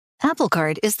Apple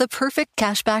Card is the perfect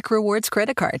cashback rewards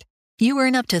credit card. You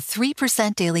earn up to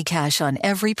 3% daily cash on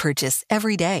every purchase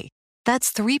every day.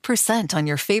 That's 3% on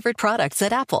your favorite products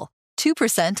at Apple,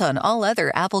 2% on all other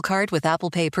Apple Card with Apple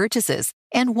Pay purchases,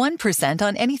 and 1%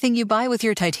 on anything you buy with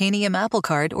your titanium Apple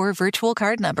Card or virtual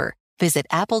card number. Visit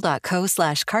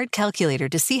apple.co/card calculator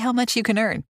to see how much you can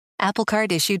earn. Apple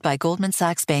Card issued by Goldman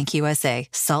Sachs Bank USA,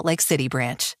 Salt Lake City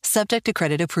branch. Subject to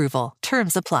credit approval.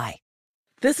 Terms apply.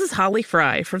 This is Holly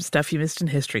Fry from Stuff You Missed in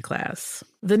History class.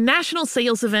 The national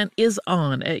sales event is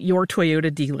on at your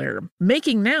Toyota dealer,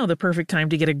 making now the perfect time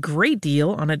to get a great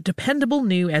deal on a dependable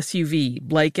new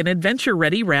SUV, like an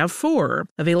adventure-ready RAV4.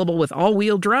 Available with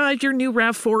all-wheel drive, your new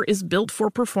RAV4 is built for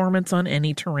performance on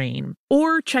any terrain.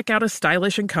 Or check out a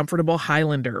stylish and comfortable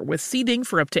Highlander with seating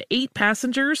for up to 8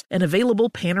 passengers and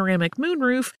available panoramic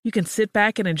moonroof. You can sit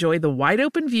back and enjoy the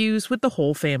wide-open views with the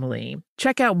whole family.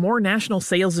 Check out more national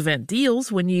sales event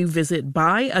deals when you visit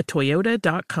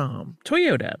buyatoyota.com.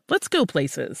 Toyota, let's go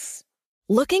places.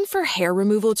 Looking for hair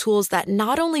removal tools that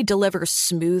not only deliver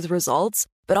smooth results,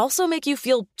 but also make you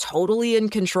feel totally in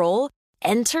control?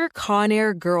 Enter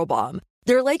Conair Girl Bomb.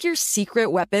 They're like your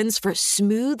secret weapons for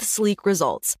smooth, sleek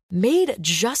results, made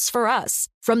just for us.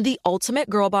 From the ultimate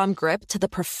Girl Bomb grip to the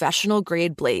professional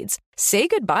grade blades, say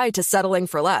goodbye to settling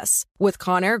for less. With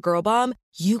Conair Girl Bomb,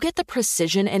 you get the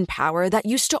precision and power that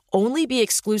used to only be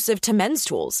exclusive to men's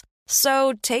tools.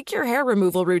 So take your hair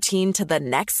removal routine to the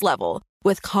next level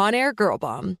with Conair Girl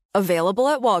Bomb. Available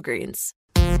at Walgreens.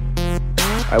 All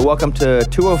right, welcome to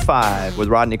 205 with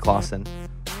Rodney Clausen,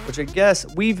 which I guess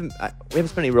we haven't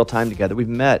spent any real time together. We've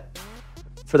met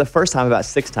for the first time about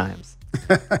 6 times.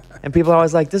 And people are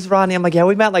always like, this is Rodney. I'm like, yeah,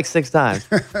 we met like 6 times.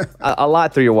 a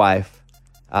lot through your wife.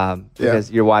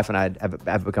 Because your wife and I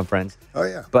have become friends. Oh,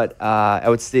 yeah. But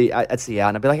I'd see you out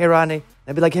and I'd be like, hey, Rodney.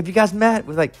 I'd be like, have you guys met?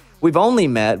 We've only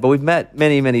met, but we've met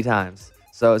many, many times.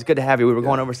 So it's good to have you. We were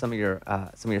going over some of your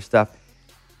stuff.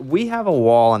 We have a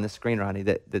wall on the screen, Rodney,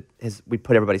 we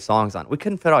put everybody's songs on. We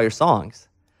couldn't fit all your songs.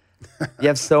 You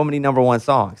have so many number one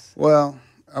songs. Well,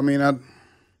 I mean, I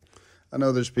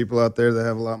know there's people out there that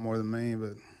have a lot more than me,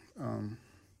 but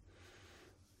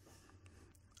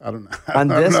I don't know.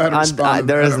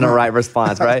 There isn't a right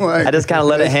response, right? Like, I just kind of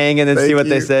let it hang and then see what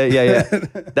they say. Yeah.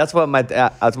 That's what my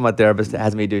therapist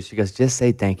has me do. She goes, just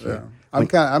say thank you. Yeah.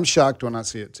 I'm shocked when I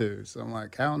see it too. So I'm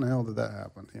like, how in the hell did that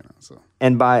happen? So.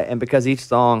 And because each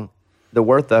song, the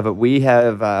worth of it, we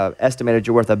have estimated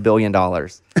you're worth $1 billion.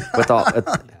 With all,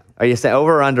 are you saying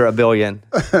over or under $1 billion?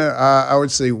 I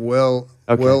would say well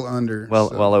under.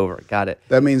 Well over. Got it.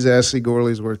 That means Ashley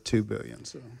Gorley's worth $2 billion.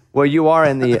 So. Well, you are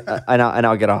in the and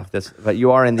I'll get off this, but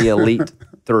you are in the elite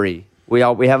 3. We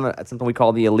have something we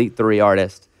call the elite 3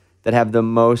 artists that have the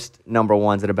most number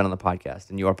ones that have been on the podcast,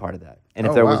 and you are part of that. And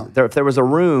if there was a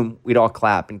room, we'd all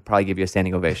clap and probably give you a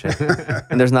standing ovation.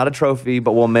 And there's not a trophy,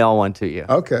 but we'll mail one to you.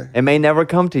 Okay. It may never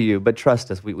come to you, but trust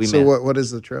us, we So what is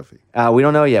the trophy? We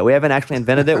don't know yet. We haven't actually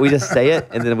invented it. We just say it,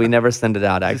 and then we never send it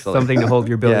out. Actually, something to hold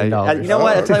your $1 billion. You know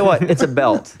what? I tell you what. It's a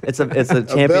belt. It's a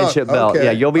championship belt. Okay.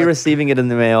 Yeah, you'll be receiving it in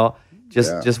the mail.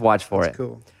 Just watch for it.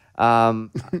 Cool.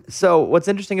 So what's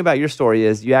interesting about your story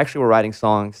is you actually were writing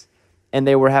songs, and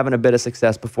they were having a bit of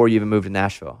success before you even moved to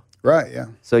Nashville. Right. Yeah.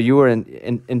 So you were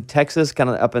in Texas, kind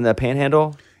of up in the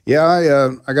Panhandle. Yeah.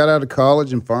 I got out of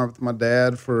college and farmed with my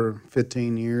dad for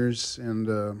 15 years,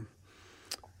 and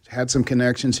had some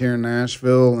connections here in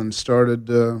Nashville, and started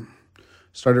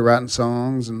writing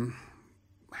songs, and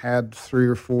had three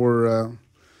or four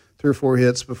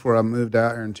hits before I moved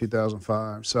out here in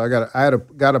 2005. So I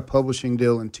got a publishing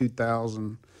deal in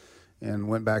 2000, and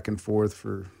went back and forth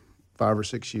for 5 or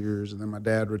 6 years, and then my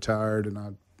dad retired, and I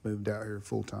moved out here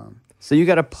full time. So you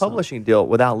got a publishing deal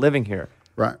without living here,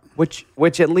 right? Which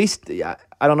at least I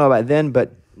don't know about then,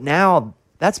 but now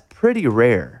that's pretty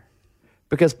rare,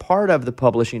 because part of the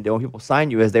publishing deal when people sign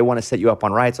you is they want to set you up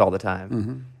on rights all the time,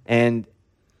 mm-hmm. and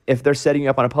if they're setting you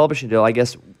up on a publishing deal, I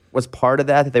guess was part of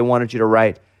that they wanted you to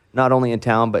write not only in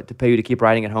town, but to pay you to keep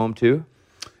writing at home too?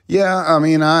 Yeah, I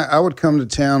mean, I would come to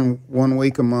town 1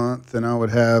 week a month, and I would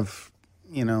have,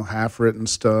 half-written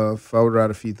stuff. I would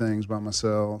write a few things by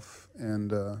myself,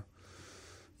 and,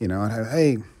 I'd have,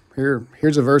 hey,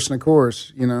 here's a verse and a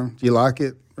chorus, do you like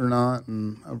it or not?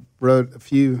 And I wrote a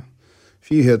few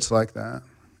hits like that,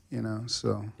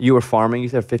 so. You were farming, you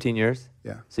said 15 years?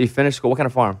 Yeah. So you finished school, what kind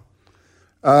of farm?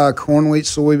 Corn, wheat,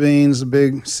 soybeans, the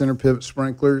big center pivot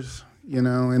sprinklers.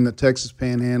 In the Texas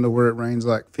Panhandle where it rains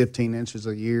like 15 inches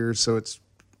a year, so it's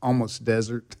almost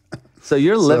desert. So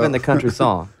you're living the country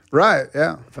song. Right,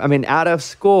 yeah. I mean, out of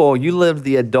school, you lived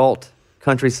the adult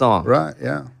country song. Right,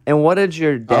 yeah. And what did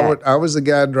your dad... I was the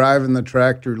guy driving the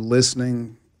tractor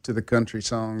listening to the country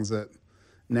songs that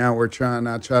now I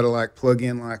try to like plug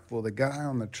in like, well, the guy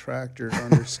on the tractor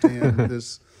understand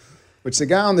this, which the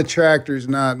guy on the tractor is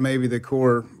not maybe the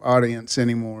core audience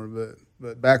anymore,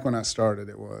 but back when I started,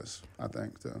 it was, I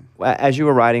think. So. As you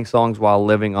were writing songs while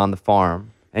living on the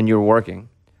farm and you were working,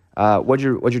 what'd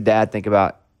your dad think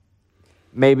about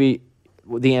maybe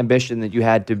the ambition that you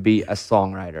had to be a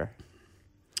songwriter?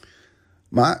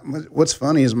 What's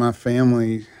funny is my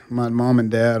family, my mom and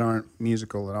dad aren't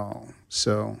musical at all.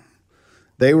 So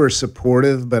they were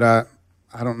supportive, but I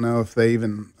don't know if they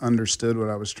even understood what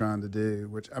I was trying to do.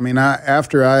 Which, I mean,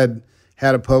 after I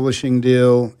had a publishing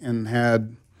deal and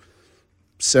had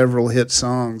several hit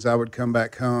songs, I would come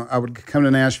back home. I would come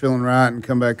to Nashville and write and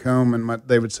come back home, and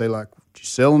they would say, like, did you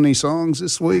sell any songs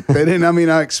this week? They didn't. I mean,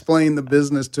 I explained the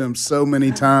business to them so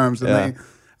many times, and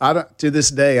to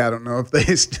this day, I don't know if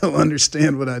they still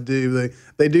understand what I do.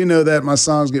 They do know that my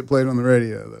songs get played on the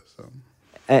radio, though. So.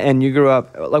 And you grew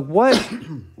up, like,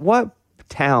 what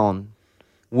town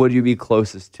would you be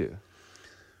closest to?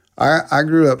 I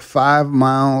grew up 5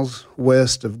 miles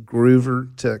west of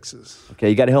Groover, Texas. Okay,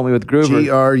 you got to help me with Groover.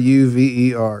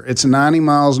 Gruver. It's 90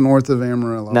 miles north of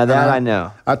Amarillo. Now that I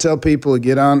know. I tell people to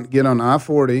get on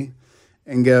I-40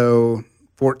 and go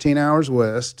 14 hours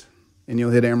west, and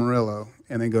you'll hit Amarillo,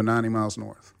 and then go 90 miles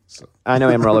north. So. I know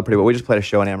Amarillo pretty well. We just played a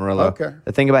show in Amarillo. Okay.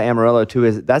 The thing about Amarillo, too,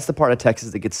 is that's the part of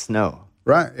Texas that gets snow.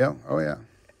 Right, yeah. Oh, yeah.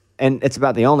 And it's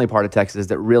about the only part of Texas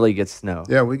that really gets snow.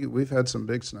 Yeah, we've had some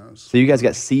big snows. So you guys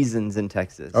got seasons in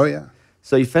Texas. Oh, yeah.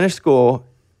 So you finish school,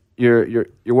 you're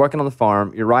working on the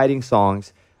farm, you're writing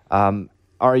songs.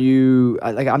 Are you,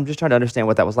 like, I'm just trying to understand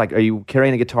what that was like. Are you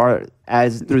carrying a guitar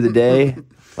through the day?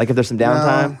 Like if there's some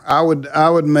downtime? No, I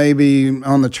would maybe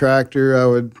on the tractor, I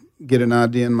would get an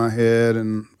idea in my head,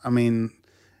 and I mean,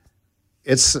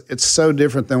 it's so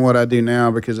different than what I do now,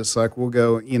 because it's like you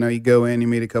go in, you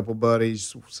meet a couple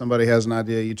buddies, somebody has an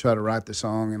idea, you try to write the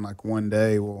song in like one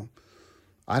day. Well,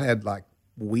 I had like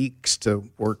weeks to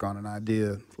work on an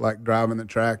idea, like driving the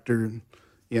tractor,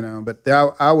 but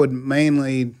I would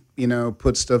mainly,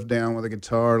 put stuff down with a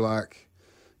guitar, like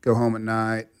go home at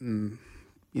night and,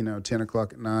 10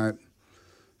 o'clock at night,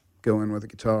 go in with a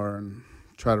guitar and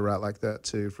try to write like that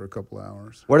too for a couple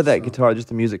hours. Where did that guitar, just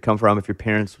the music, come from if your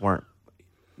parents weren't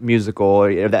musical,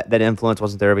 or that influence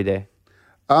wasn't there every day?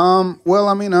 Well,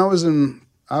 I mean,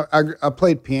 I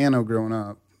played piano growing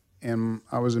up, and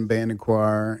I was in band and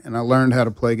choir, and I learned how to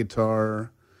play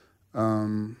guitar.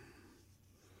 I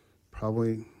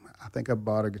think I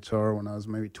bought a guitar when I was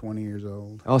maybe 20 years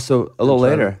old. Oh, so a little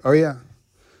later. Oh, yeah.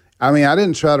 I mean, I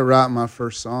didn't try to write my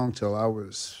first song till I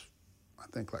was, I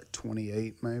think, like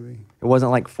 28 maybe. It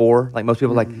wasn't like 4, like most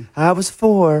people like, I was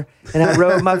 4 and I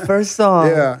wrote my first song.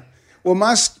 Yeah. Well,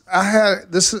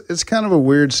 it's kind of a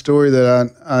weird story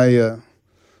that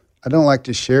I don't like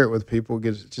to share it with people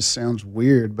because it just sounds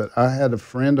weird, but I had a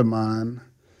friend of mine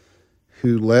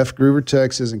who left Groover,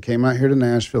 Texas, and came out here to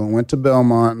Nashville and went to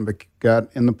Belmont and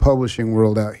got in the publishing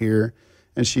world out here,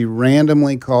 and she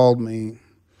randomly called me,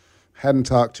 hadn't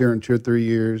talked to her in 2 or 3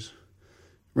 years,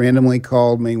 randomly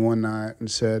called me one night and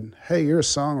said, hey, you're a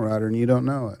songwriter and you don't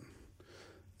know it.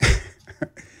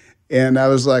 And I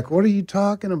was like, what are you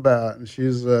talking about? And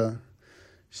she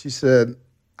said,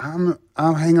 I'm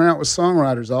hanging out with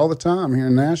songwriters all the time here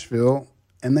in Nashville,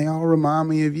 and they all remind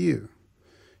me of you.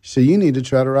 So you need to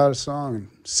try to write a song and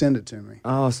send it to me.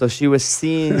 Oh, so she was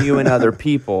seeing you in other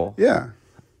people. Yeah.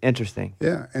 Interesting.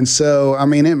 Yeah. And so, I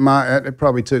mean, it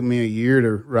probably took me a year to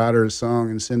write her a song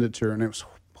and send it to her, and it was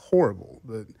horrible.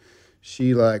 But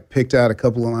she like picked out a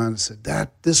couple of lines and said,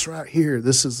 this right here,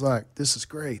 this is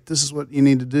great. This is what you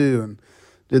need to do. And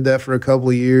did that for a couple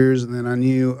of years. And then I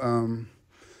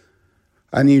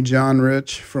knew John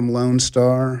Rich from Lone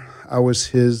Star. I was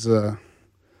his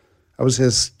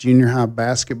junior high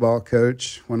basketball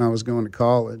coach when I was going to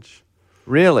college.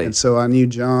 Really? And so I knew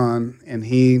John, and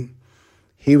he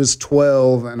was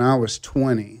 12 and I was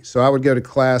 20. So I would go to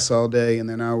class all day, and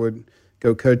then I would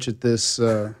go coach at this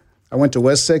I went to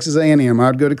West Texas A&M.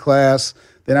 I'd go to class.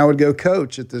 Then I would go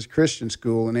coach at this Christian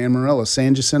school in Amarillo,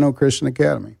 San Jacinto Christian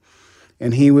Academy.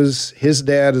 And his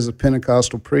dad is a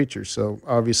Pentecostal preacher, so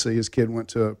obviously his kid went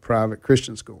to a private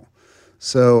Christian school.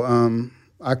 So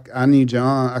I knew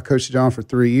John. I coached John for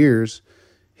 3 years.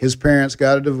 His parents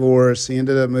got a divorce. He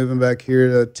ended up moving back here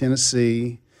to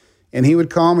Tennessee. And he would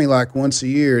call me like once a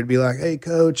year. It'd be like, hey,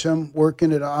 Coach, I'm Roy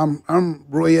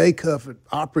Acuff at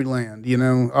Opryland,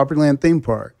 Opryland theme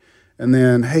park. And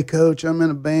then, hey, Coach, I'm in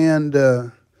a band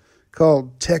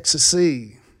called Texas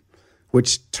C,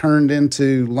 which turned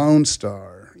into Lone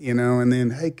Star, And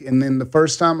then, and then the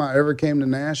first time I ever came to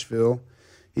Nashville,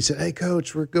 he said, "Hey,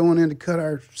 Coach, we're going in to cut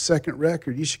our second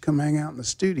record. You should come hang out in the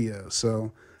studio."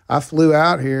 So I flew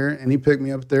out here, and he picked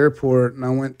me up at the airport, and I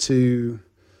went to,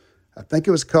 I think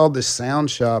it was called the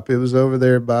Sound Shop. It was over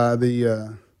there by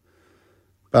the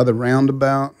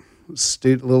roundabout,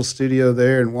 little studio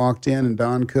there, and walked in, and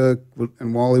Don Cook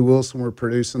and Wally Wilson were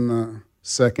producing the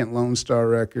second Lone Star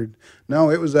record. No,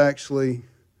 it was the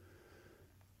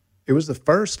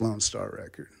first Lone Star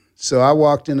record. So I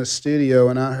walked in a studio,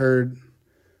 and I heard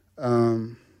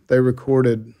they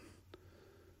recorded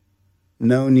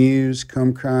No News,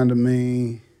 Come Crying to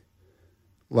Me,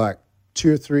 like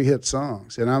 2 or 3 hit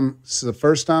songs. And it's the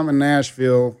first time in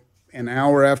Nashville, an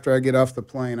hour after I get off the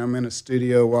plane, I'm in a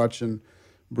studio watching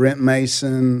Brent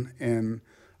Mason and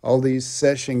all these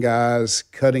session guys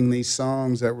cutting these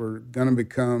songs that were going to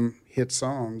become hit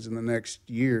songs in the next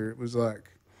year. It was like,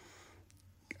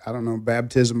 I don't know,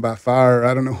 baptism by fire.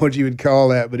 I don't know what you would call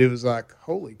that, but it was like,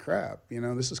 holy crap,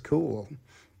 this is cool.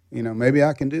 Maybe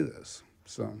I can do this.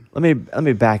 So let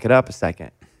me back it up a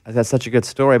second. That's such a good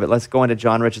story, but let's go into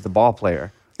John Rich as a ball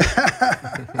player.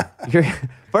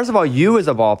 First of all, you as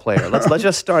a ball player. Let's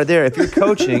just start there. If you're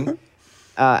coaching,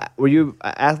 were you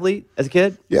an athlete as a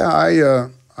kid? Yeah,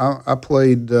 I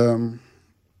played. I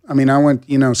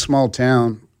went, small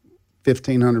town,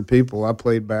 1,500 people. I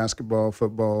played basketball,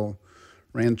 football,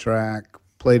 ran track,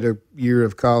 played a year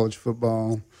of college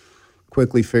football.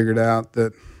 Quickly figured out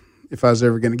that if I was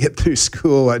ever going to get through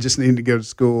school, I just needed to go to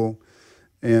school.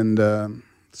 And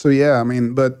so, yeah,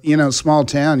 but, small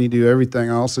town, you do everything.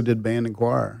 I also did band and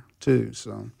choir, too.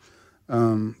 So,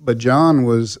 but John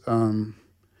was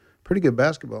pretty good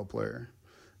basketball player.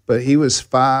 But he was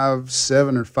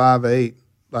 5'7" or 5'8",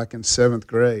 like in 7th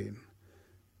grade.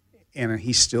 And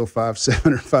he's still 5'7"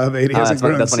 or 5'8". He hasn't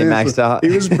grown that's when he maxed out.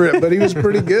 But he was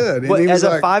pretty good. Well, he was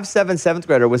as a 5'7", 7th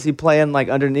grader, was he playing like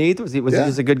underneath? Was he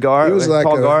just a good guard? He was like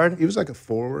tall guard? He was like a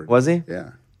forward. Was he?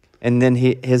 Yeah. And then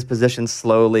his position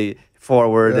slowly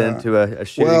forward into a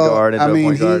shooting guard and a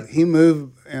point guard. He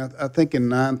moved. I think in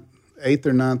 8th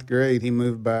or 9th grade, he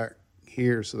moved back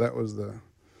here. So that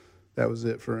was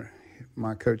it for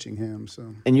my coaching him.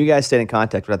 So. And you guys stayed in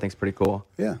contact, which I think is pretty cool.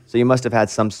 Yeah. So you must have had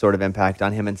some sort of impact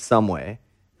on him in some way,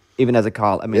 even as a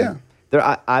college.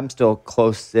 I'm still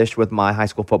close-ish with my high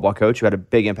school football coach who had a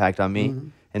big impact on me. Mm-hmm.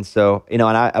 And so,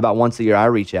 about once a year I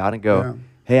reach out and go,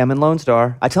 hey, I'm in Lone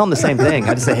Star. I tell him the same thing.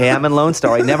 I just say, hey, I'm in Lone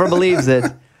Star. He never believes it.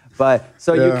 But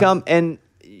so you come and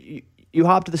you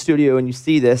hop to the studio and you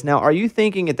see this. Now, are you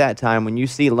thinking at that time when you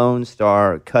see Lone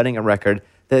Star cutting a record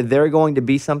that they're going to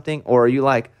be something? Or are you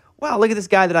like, wow, look at this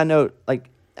guy that I know,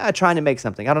 trying to make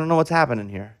something. I don't know what's happening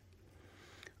here.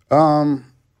 Or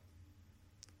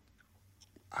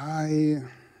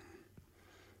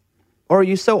are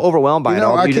you so overwhelmed by it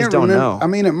all, you just don't know?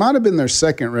 It might have been their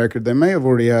second record. They may have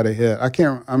already had a hit.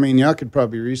 Y'all could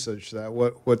probably research that.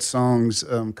 What songs,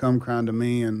 Come Crying to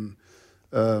Me, and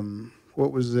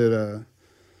what was it? It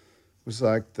was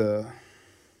like there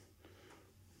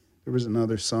was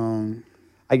another song.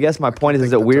 I guess my point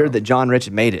is it weird that John Rich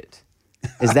made it?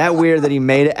 Is that weird that he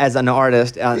made it as an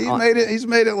artist? He's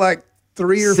made it like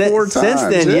 3 or 4 times. Since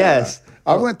then, yes.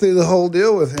 I went through the whole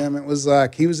deal with him. It was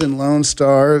like he was in Lone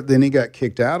Star, then he got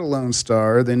kicked out of Lone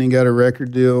Star, then he got a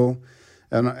record deal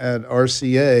at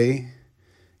RCA,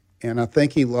 and I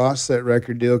think he lost that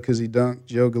record deal because he dunked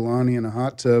Joe Galante in a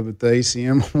hot tub at the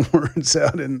ACM Awards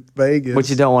out in Vegas. Which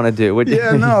you don't want to do.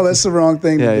 No, that's the wrong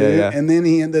thing to do. Yeah. And then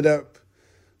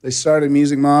they started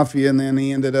Music Mafia, and then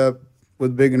he ended up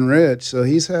with Big and Rich. So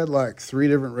he's had like 3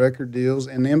 different record deals,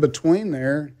 and in between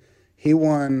there, he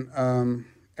won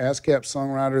ASCAP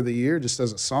Songwriter of the Year just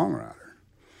as a songwriter.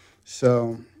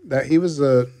 So that he was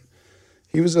a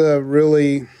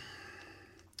really,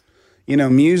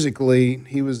 musically,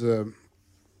 he was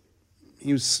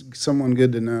someone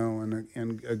good to know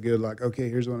and a good, like, okay,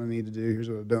 here's what I need to do, here's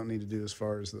what I don't need to do as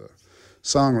far as the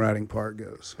songwriting part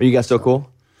goes. Are you guys still cool?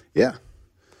 Yeah.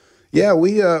 Yeah,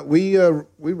 we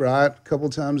write a couple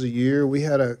times a year. We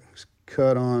had a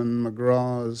cut on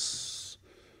McGraw's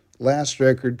last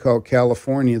record called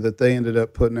California that they ended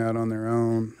up putting out on their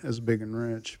own as Big and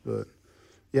Rich. But,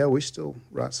 yeah, we still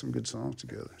write some good songs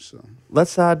together. So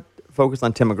let's focus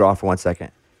on Tim McGraw for 1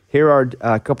 second. Here are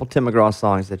a couple Tim McGraw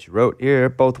songs that you wrote here.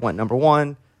 Both went number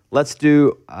 1. Let's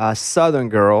do Southern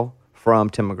Girl from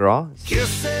Tim McGraw.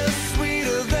 Kisses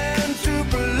sweeter than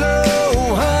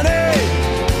Tupelo, honey.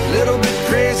 Little bit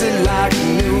crazy like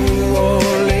New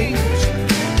Orleans.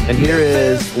 And here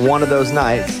is One of Those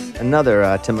Nights,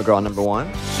 another Tim McGraw number 1.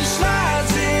 She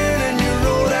slides in and you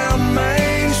roll down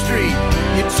Main Street.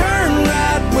 You turn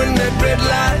right when that red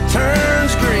light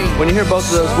turns green. When you hear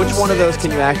both of those, which one of those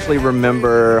can you actually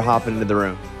remember hopping into the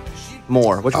room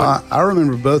more? Which one? I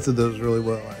remember both of those really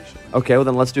well, actually. Okay, well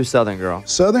then let's do Southern Girl.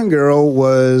 Southern Girl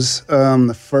was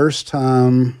the first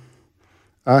time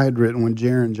I had written with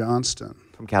Jaron Johnston.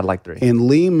 From Cadillac 3. And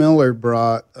Lee Miller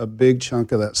brought a big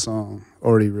chunk of that song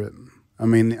already written. I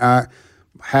mean,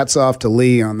 hats off to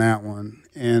Lee on that one.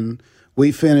 And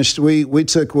we finished, we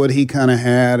took what he kind of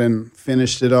had and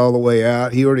finished it all the way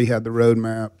out. He already had the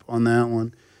roadmap on that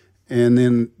one. And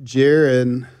then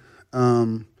Jared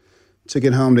took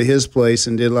it home to his place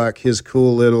and did like his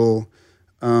cool little,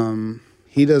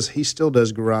 he still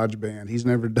does GarageBand. He's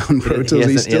never done Pro Tools.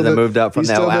 He hasn't moved up from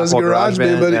that Apple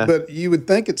GarageBand. But you would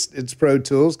think it's Pro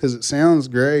Tools because it sounds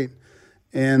great.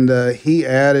 And he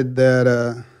added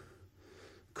that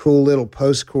cool little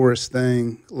post-chorus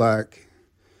thing like,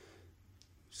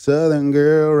 Southern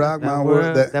Girl, Rock My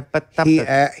World. He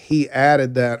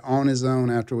added that on his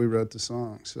own after we wrote the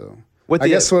song. So I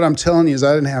guess what I'm telling you is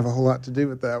I didn't have a whole lot to do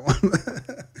with that one.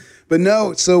 But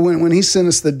no, so when he sent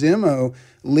us the demo,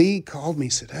 Lee called me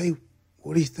and said, hey,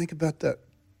 what do you think about that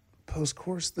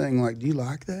post-chorus thing? Like, do you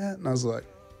like that? And I was like,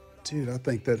 dude, I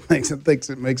think it makes it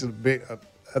a big,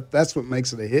 that's what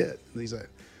makes it a hit. And he's like,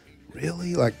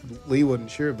 really? Like, Lee wasn't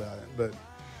sure about it, but.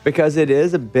 Because it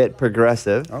is a bit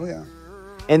progressive. Oh, yeah.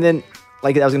 And then,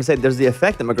 like I was going to say, there's the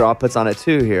effect that McGraw puts on it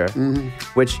too here,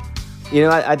 which,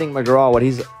 I think McGraw, what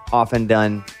he's often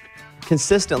done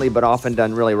consistently, but often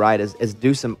done really right, is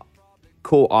do some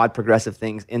cool, odd, progressive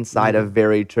things inside of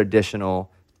very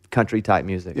traditional country-type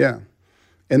music. Yeah.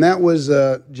 And that was,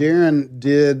 Jaron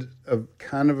did a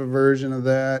kind of a version of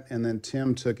that, and then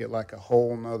Tim took it like a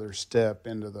whole nother step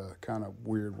into the kind of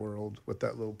weird world with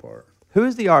that little part. Who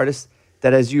is the artist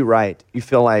that as you write, you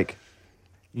feel like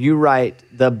you write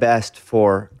the best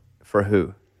for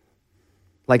who?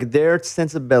 Like their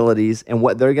sensibilities and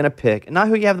what they're going to pick, and not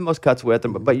who you have the most cuts with,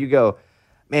 but you go,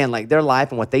 man, like their life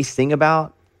and what they sing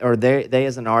about, or they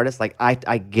as an artist, like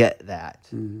I get that.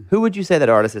 Who would you say that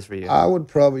artist is for you? I would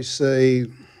probably say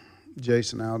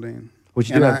Jason Aldean. Which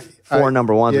you do have four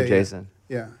number ones with Jason.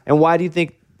 Yeah. And why do you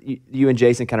think you and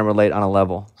Jason kind of relate on a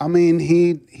level? I mean,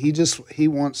 he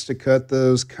wants to cut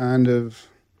those kind of,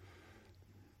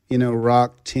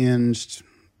 rock-tinged,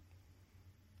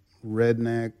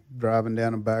 redneck, driving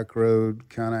down a back road,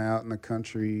 kind of out in the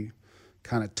country,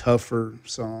 kind of tougher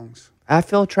songs. I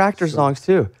feel tractor songs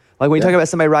too. Like when you talk about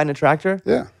somebody riding a tractor.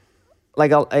 Yeah.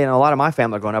 Like a lot of my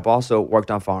family growing up also worked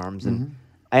on farms,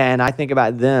 and I think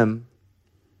about them,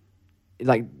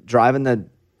 like driving the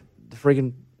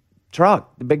freaking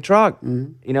truck, the big truck.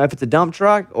 If it's a dump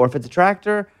truck or if it's a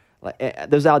tractor. Like,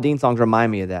 those Aldean songs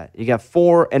remind me of that. You got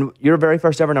four, and your very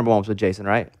first ever number one was with Jason,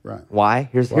 right? Right. Why?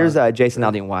 Here's Jason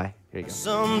Aldean. Why? Here you go.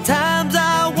 Sometimes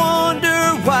I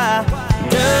wonder why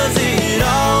does it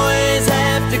always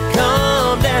have to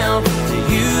come down to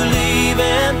you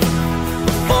leaving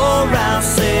before I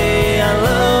say I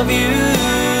love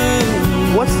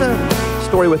you? What's the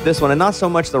story with this one? And not so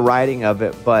much the writing of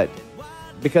it, but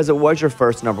because it was your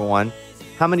first number one,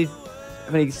 how many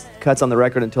cuts on the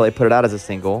record until they put it out as a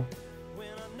single?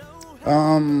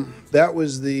 That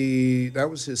was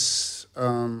his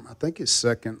I think his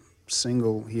second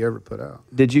single he ever put out.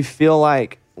 Did you feel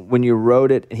like when you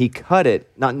wrote it and he cut it,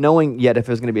 not knowing yet if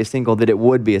it was going to be a single, that it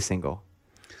would be a single?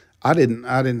 I didn't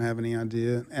have any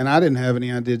idea, and I didn't have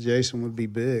any idea Jason would be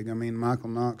big. I mean, Michael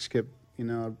Knox kept,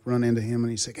 I'd run into him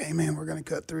and he'd say, "Hey man, we're going to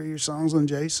cut 3 of your songs on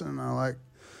Jason." And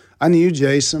I knew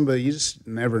Jason, but you just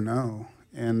never know.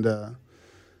 And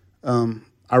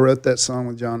I wrote that song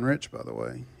with John Rich, by the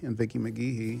way, and Vicky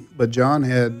McGehee. But John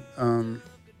had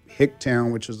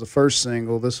Hicktown, which was the first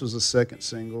single. This was the second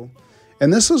single.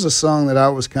 And this was a song that I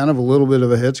was kind of a little bit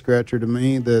of a head-scratcher to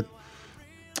me, that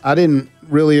I didn't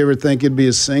really ever think it'd be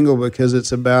a single because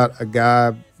it's about a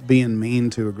guy being mean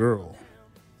to a girl.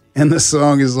 And the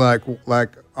song is like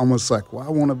almost like, well, I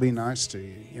want to be nice to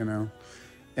you,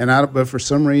 but for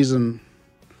some reason,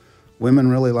 women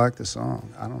really like the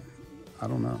song. I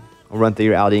don't know. We'll run through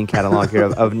your Aldean catalog here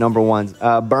of number ones.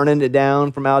 Burning It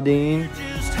Down from Aldean.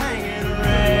 Just hanging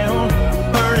around,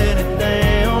 burning it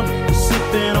down,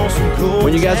 sipping on some cold.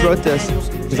 When you guys wrote this,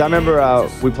 because I remember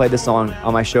we played this song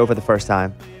on my show for the first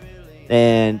time,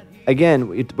 and again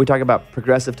we talk about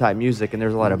progressive type music, and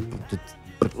there's a lot of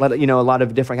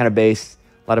different kind of bass,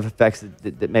 a lot of effects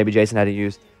that maybe Jason had to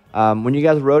use. When you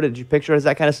guys wrote it, did you picture it as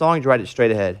that kind of song? Or did you write it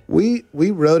straight ahead? We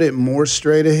wrote it more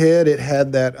straight ahead. It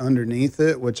had that underneath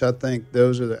it, which I think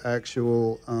those are the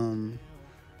actual,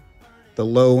 the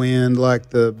low end, like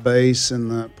the bass and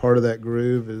the part of that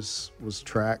groove was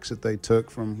tracks that they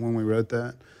took from when we wrote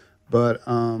that. But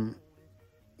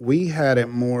we had it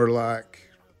more like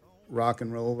rock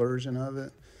and roll version of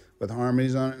it with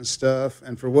harmonies on it and stuff.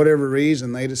 And for whatever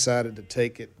reason, they decided to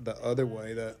take it the other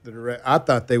way. I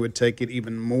thought they would take it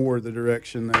even more the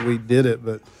direction that we did it,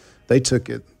 but they took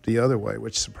it the other way,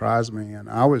 which surprised me. And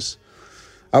I was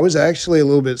actually a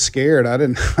little bit scared. I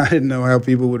didn't know how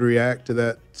people would react to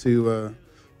that, to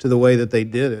the way that they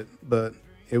did it. But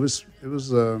it was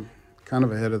kind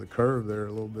of ahead of the curve there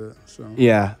a little bit. So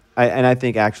yeah, I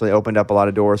think actually opened up a lot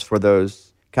of doors for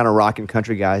those kind of rock and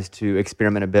country guys to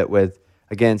experiment a bit with,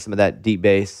 again, some of that deep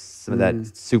bass, some of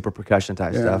that super percussion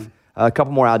type stuff. A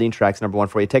couple more Aldean tracks. Number one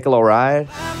for you, Take a Little Ride.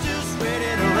 I'm just ready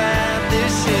to ride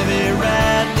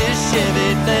this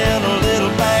Chevy down a little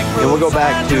back road. And we'll go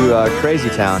back to Crazy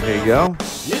Town. Here you go.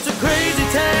 It's a crazy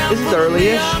town. This is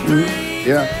early-ish.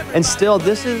 yeah. And still,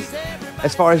 this is,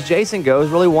 as far as Jason goes,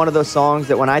 really one of those songs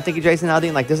that when I think of Jason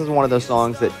Aldean, like this is one of those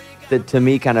songs that to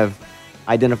me kind of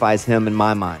identifies him in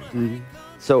my mind. Mm-hmm.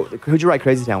 So who'd you write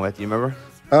Crazy Town with? Do you remember?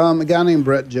 A guy named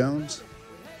Brett Jones.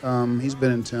 He's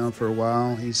been in town for a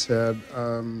while. He said,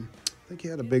 I think he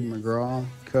had a Big McGraw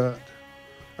cut.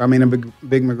 I mean, a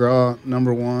Big McGraw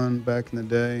 #1 back in the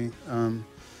day.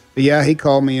 But yeah, he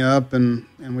called me up and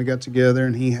we got together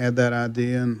and he had that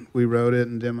idea and we wrote it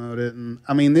and demoed it. And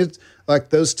I mean, it's like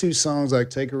those two songs, like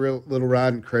Take a Little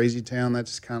Ride and Crazy Town,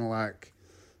 that's just kind of like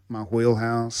my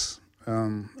wheelhouse,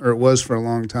 or it was for a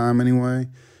long time anyway.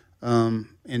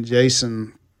 And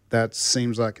Jason, that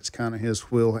seems like it's kind of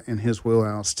his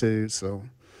wheelhouse too. So,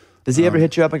 does he ever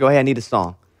hit you up and go, "Hey, I need a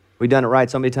song. We done it right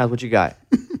so many times. What you got?"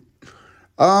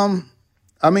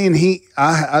 I mean,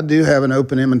 I do have an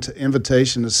open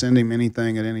invitation to send him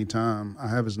anything at any time. I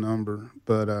have his number,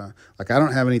 but like I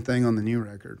don't have anything on the new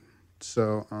record.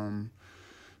 So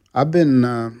I've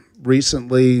been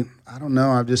recently, I don't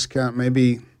know, I've just kind of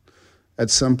maybe at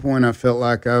some point I felt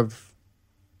like I've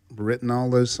written all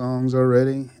those songs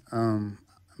already.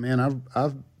 Man,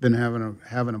 I've been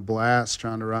having a blast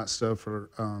trying to write stuff for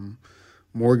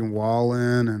Morgan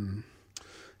Wallen and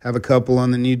have a couple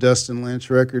on the new Dustin Lynch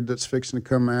record that's fixing to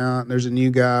come out. There's a new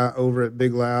guy over at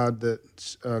Big Loud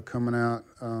that's coming out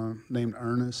named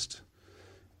Ernest,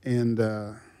 and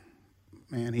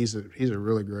man, he's a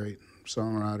really great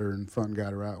songwriter and fun guy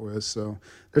to write with. So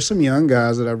there's some young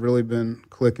guys that I've really been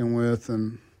clicking with,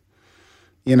 and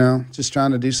just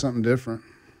trying to do something different.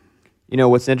 You know,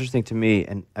 what's interesting to me,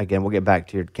 and again, we'll get back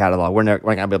to your catalog. We're not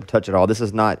going to be able to touch it all. This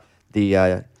is not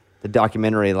the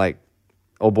documentary like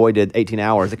Old Boy did 18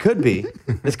 hours. It could be.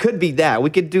 This could be that. We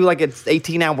could do like an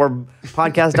 18-hour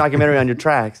podcast documentary on your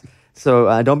tracks.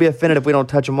 So don't be offended if we don't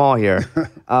touch them all here.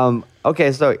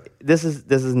 Okay, so this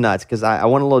is nuts because I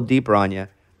went a little deeper on you.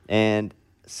 And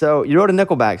so you wrote a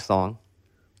Nickelback song.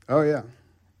 Oh, yeah.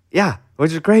 Yeah,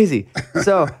 which is crazy.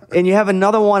 So, and you have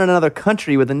another one in another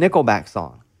country with a Nickelback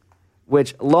song,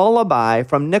 which Lullaby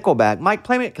from Nickelback. Mike,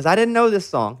 play me, because I didn't know this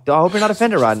song. I hope you're not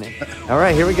offended, Rodney. All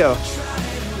right, here we go.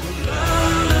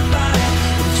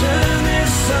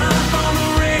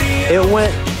 It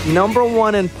went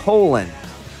 #1 in Poland.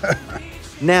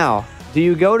 Now, do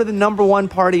you go to the #1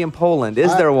 party in Poland?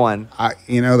 Is there one?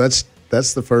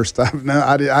 That's the first time. No,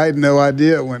 I had no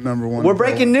idea it went #1. We're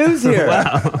breaking news here.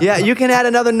 Wow. Yeah, you can add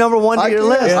another #1 to your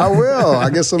list. I will. I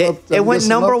guess I'm up. It went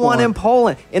 #1 in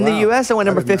Poland. In the U.S., it went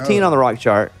number 15 on the rock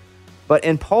chart. But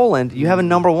in Poland, you have a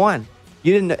 #1.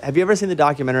 You didn't? Have you ever seen the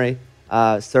documentary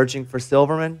Searching for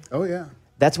Silverman? Oh yeah.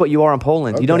 That's what you are in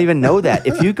Poland. Okay. You don't even know that.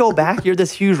 If you go back, you're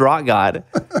this huge rock god.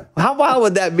 How wild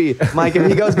would that be, Mike? If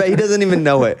he goes back, he doesn't even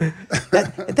know it.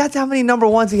 That's how many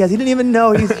 #1s he has. He didn't even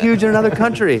know he's huge in another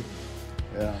country.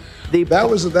 Yeah. That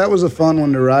was a fun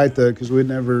one to write though, because we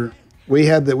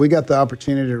got the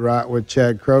opportunity to write with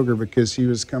Chad Kroeger because he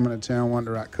was coming to town wanting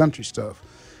to write country stuff,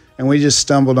 and we just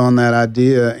stumbled on that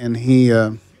idea, and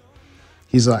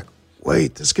he's like,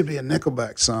 wait, this could be a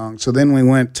Nickelback song. So then we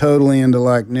went totally into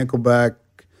like Nickelback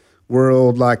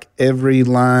world, like every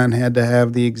line had to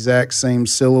have the exact same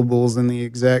syllables and the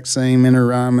exact same inner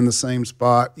rhyme in the same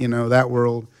spot, that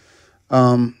world.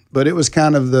 But it was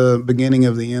kind of the beginning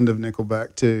of the end of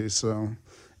Nickelback too. So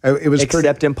it was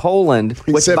except in Poland,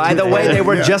 which by the way, they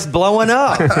were just blowing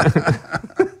up.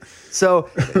 So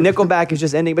Nickelback is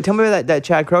just ending. But tell me about that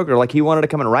Chad Kroeger. Like he wanted to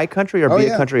come and write country or be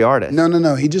a country artist?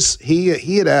 No.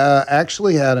 He had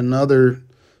actually had another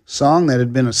song that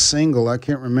had been a single. I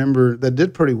can't remember, that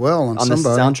did pretty well on somebody.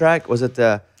 The soundtrack? Was it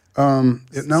the?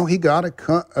 No, he got a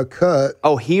cut.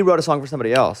 Oh, he wrote a song for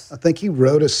somebody else. I think he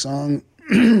wrote a song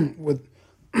with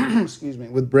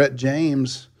with Brett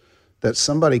James that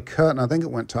somebody cut, and I think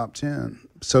it went top 10.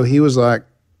 So he was like,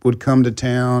 would come to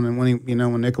town, and when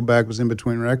when Nickelback was in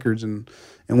between records and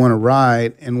want to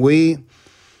write, and we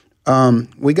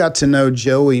got to know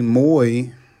Joey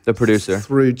Moy The producer.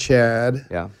 through Chad.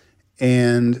 Yeah.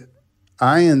 And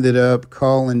I ended up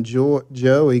calling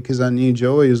Joey because I knew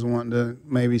Joey was wanting to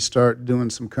maybe start doing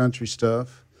some country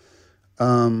stuff.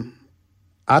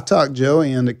 I talked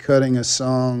Joey into cutting a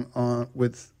song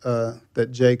with that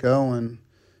Jake Owen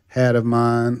had of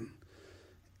mine,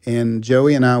 and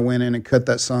Joey and I went in and cut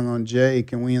that song on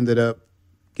Jake, and we ended up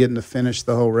getting to finish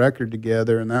the whole record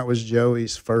together, and that was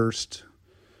Joey's first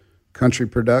country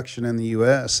production in the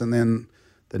U.S. And then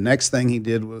the next thing he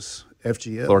did was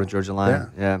FGL, Florida Georgia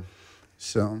Line. Yeah.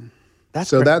 So That's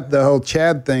the whole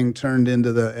Chad thing turned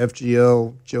into the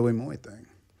FGL Joey Moy thing.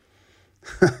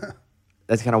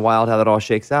 That's kind of wild how that all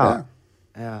shakes out.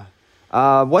 Yeah.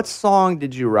 What song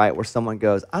did you write where someone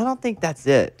goes, I don't think that's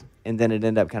it, and then it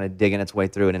ended up kind of digging its way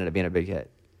through and ended up being a big hit?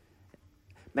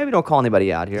 Maybe don't call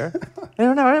anybody out here. I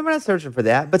don't know. We're not searching for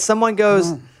that. But someone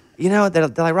goes, you know, they're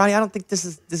like, Ronnie, I don't think this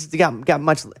is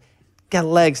got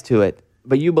legs to it,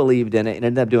 but you believed in it and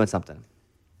ended up doing something.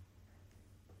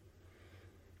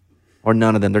 Or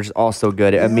none of them. They're just all so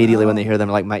good. Immediately when they hear them,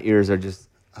 like my ears are just.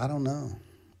 I don't know.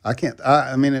 I can't.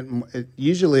 I mean,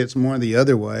 usually it's more the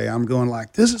other way. I'm going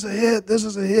like, this is a hit,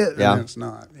 Yeah. and it's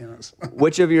not. You know. So.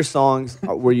 Which of your songs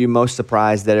were you most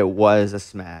surprised that it was a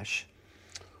smash?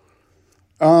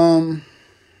 Because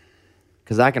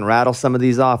I can rattle some of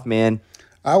these off, man.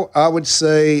 I would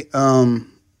say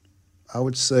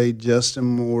Justin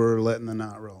Moore letting the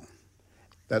knot roll.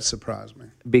 That surprised me.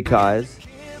 Because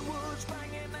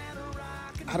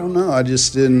I don't know. I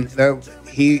just didn't.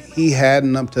 He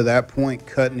hadn't up to that point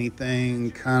cut anything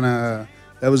that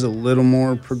was a little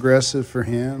more progressive for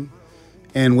him.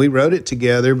 And we wrote it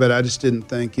together, but I just didn't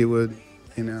think it would,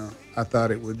 I thought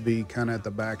it would be kind of at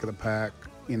the back of the pack,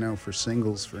 for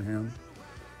singles for him.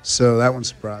 So that one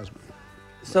surprised me.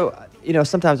 So,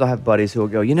 sometimes I'll have buddies who will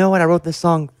go, you know what, I wrote this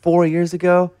song 4 years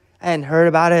ago. I hadn't heard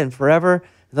about it in forever. And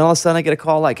then all of a sudden I get a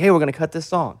call like, hey, we're going to cut this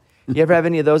song. You ever have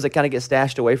any of those that kind of get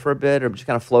stashed away for a bit or just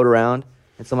kind of float around?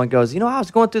 And someone goes, I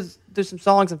was going through some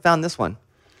songs and found this one.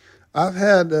 I've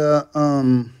had,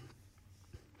 I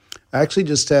actually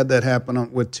just had that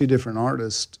happen with two different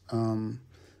artists.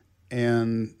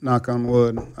 And knock on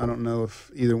wood, I don't know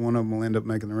if either one of them will end up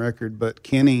making the record, but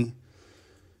Kenny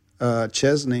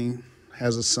Chesney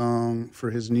has a song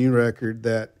for his new record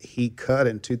that he cut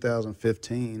in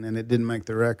 2015, and it didn't make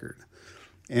the record.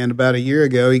 And about a year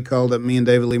ago, he called up me and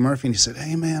David Lee Murphy, and he said,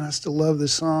 hey, man, I still love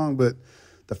this song, but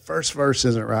the first verse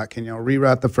isn't right. Can y'all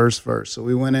rewrite the first verse? So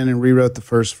we went in and rewrote the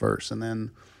first verse, and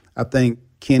then I think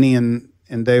Kenny and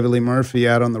David Lee Murphy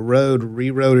out on the road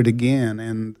rewrote it again,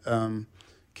 and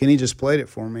Kenny just played it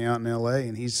for me out in L.A.,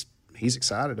 and he's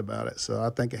excited about it. So I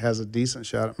think it has a decent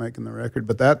shot at making the record.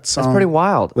 But that song That's pretty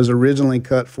wild. Was originally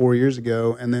cut 4 years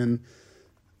ago, and then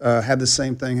had the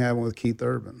same thing happen with Keith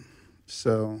Urban.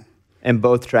 So, and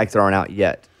both tracks aren't out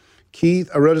yet. I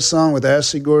wrote a song with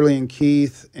Ashley Gorley and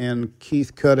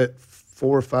Keith cut it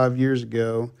 4 or 5 years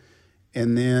ago,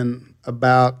 and then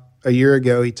about a year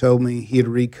ago he told me he had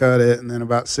recut it, and then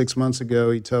about 6 months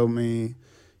ago he told me,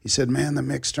 he said, man, the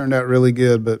mix turned out really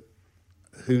good, but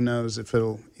who knows if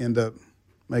it'll end up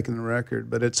making the record.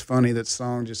 But it's funny that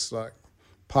song just like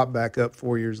popped back up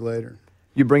 4 years later.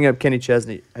 You bring up Kenny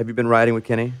Chesney. Have you been riding with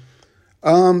Kenny?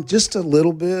 Just a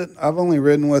little bit. I've only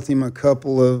ridden with him a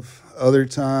couple of other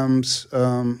times,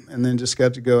 and then just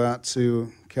got to go out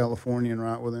to California and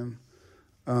ride with him.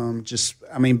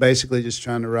 Basically just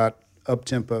trying to write up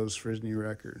tempos for his new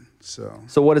record. So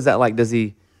what is that like? Does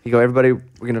he go, everybody, we're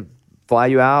going to fly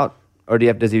you out? Or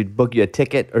does he book you a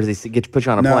ticket, or does he put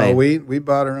you on a plane? No, we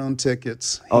bought our own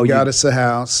tickets. He got us a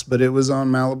house, but it was on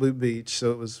Malibu Beach,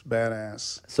 so it was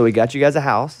badass. So he got you guys a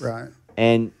house. Right.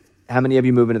 And how many of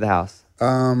you move into the house?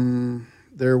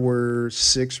 There were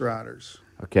 6 riders.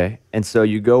 Okay. And so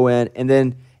you go in, and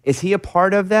then is he a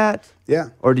part of that? Yeah.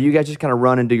 Or do you guys just kind of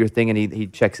run and do your thing and he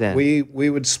checks in? We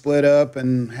would split up,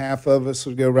 and half of us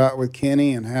would go ride with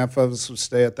Kenny, and half of us would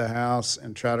stay at the house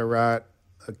and try to ride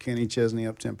a Kenny Chesney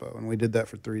up-tempo, and we did that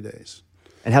for 3 days.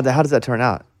 And how does that turn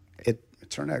out? It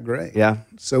turned out great. Yeah.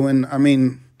 So when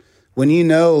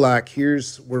like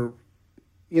here's where,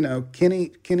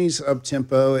 Kenny's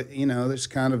up-tempo, there's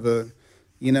kind of a,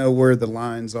 where the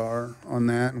lines are on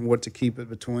that and what to keep it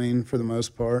between for the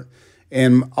most part.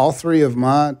 And all 3 of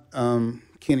my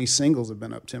Kenny singles have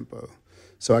been up-tempo.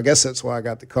 So I guess that's why I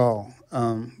got the call.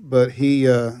 But he,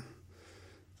 kind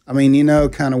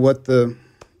of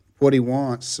what he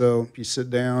wants, so you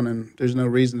sit down and there's no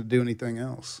reason to do anything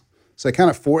else. So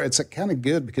it's kind of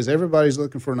good because everybody's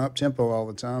looking for an up-tempo all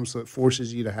the time, so it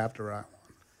forces you to have to write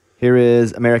one. Here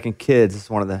is American Kids.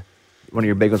 It's one of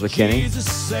your big ones with Kenny.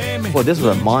 Boy, this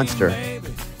was a monster.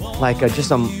 like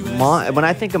when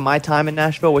I think of my time in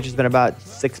Nashville, which has been about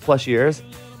 6+ years,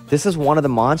 this is one of the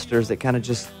monsters that kind of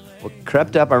just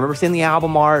crept up. I remember seeing the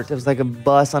album art. It was like a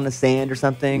bus on the sand or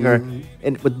something,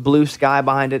 with blue sky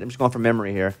behind it. I'm just going from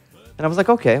memory here. And I was like,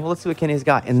 okay, well, let's see what Kenny's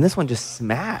got. And this one just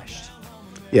smashed.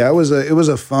 Yeah, it was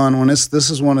a fun one. This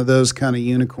is one of those kind of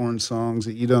unicorn songs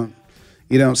that you don't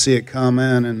see it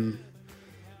coming, and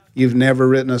you've never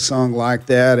written a song like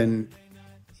that, and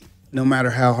no matter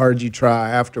how hard you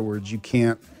try afterwards, you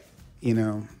can't write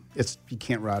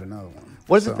another one.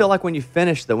 What does it feel like when you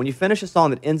finish, though? When you finish a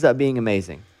song that ends up being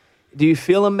amazing, do you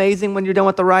feel amazing when you're done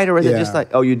with the write, or is it just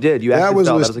like, oh, you did? You actually felt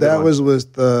that was a good one? That was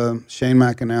with Shane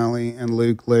McAnally and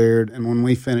Luke Laird, and when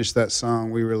we finished that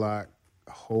song, we were like,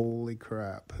 holy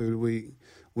crap, we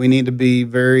need to be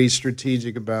very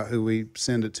strategic about who we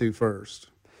send it to first.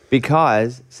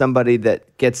 Because somebody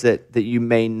that gets it that you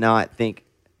may not think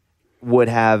would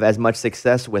have as much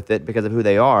success with it because of who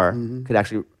they are could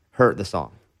actually hurt the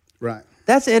song. Right.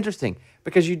 That's interesting,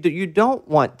 because you don't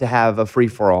want to have a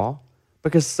free-for-all,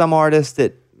 because some artist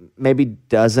that maybe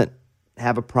doesn't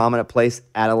have a prominent place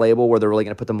at a label where they're really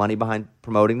going to put the money behind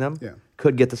promoting them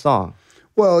could get the song.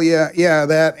 Well, yeah,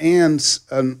 that, and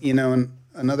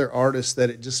another artist that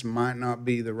it just might not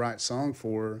be the right song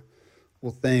for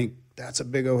will think that's a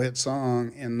big old hit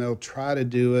song, and they'll try to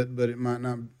do it, but it might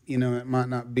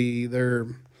not be their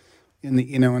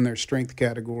in their strength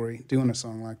category doing a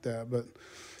song like that. But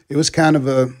it was kind of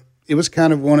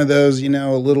one of those, a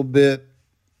little bit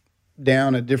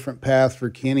down a different path for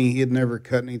Kenny. He had never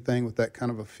cut anything with that kind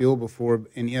of a feel before,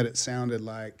 and yet it sounded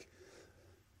like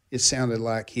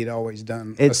he'd always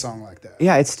done a song like that.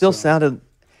 Yeah, it still sounded.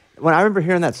 When I remember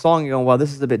hearing that song, you're going, well,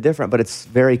 this is a bit different, but it's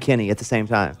very Kenny at the same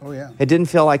time. Oh, yeah. It didn't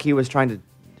feel like he was trying to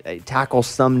tackle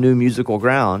some new musical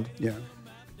ground. Yeah.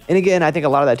 And again, I think a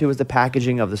lot of that, too, was the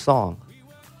packaging of the song.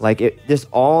 Like, it just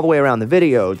all the way around the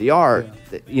video, the art,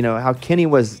 how Kenny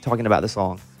was talking about the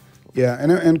song. Yeah,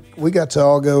 and we got to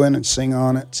all go in and sing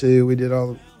on it, too. We did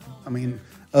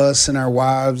us and our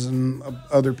wives and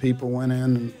other people went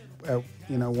in and,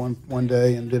 one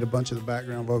day and did a bunch of the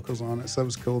background vocals on it. So it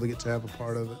was cool to get to have a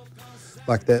part of it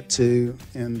like that, too.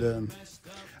 And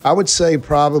I would say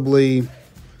probably,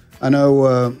 I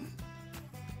know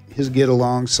his Get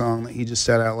Along song that he just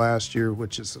set out last year,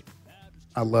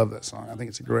 I love that song. I think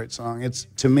it's a great song.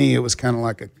 To me, it was kind of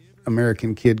like a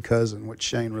American Kid Cousin, which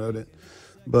Shane wrote it.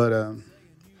 But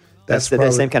that's probably,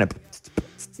 the same kind of.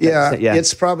 Yeah,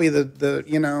 it's probably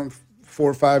the 4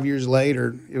 or 5 years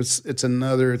later.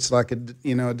 It's like a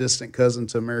distant cousin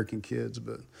to American Kids.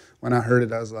 But when I heard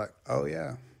it, I was like, oh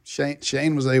yeah,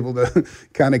 Shane was able to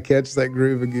kind of catch that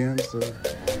groove again. So.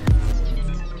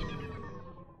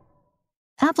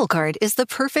 Apple Card is the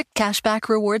perfect cashback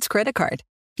rewards credit card.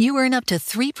 You earn up to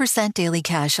 3% daily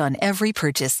cash on every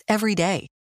purchase every day.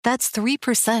 That's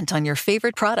 3% on your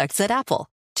favorite products at Apple,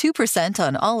 2%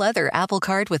 on all other Apple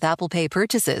Card with Apple Pay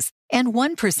purchases, and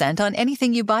 1% on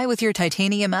anything you buy with your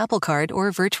titanium Apple Card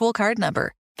or virtual card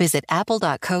number. Visit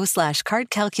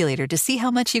apple.co/card calculator to see how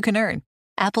much you can earn.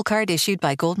 Apple Card issued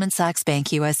by Goldman Sachs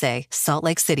Bank USA, Salt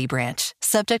Lake City branch.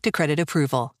 Subject to credit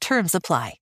approval. Terms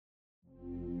apply.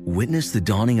 Witness the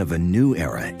dawning of a new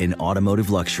era in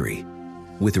automotive luxury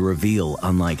with a reveal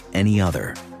unlike any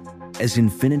other as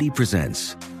Infiniti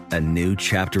presents a new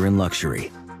chapter in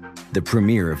luxury, the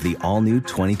premiere of the all-new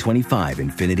 2025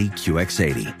 Infiniti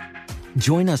QX80.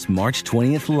 Join us March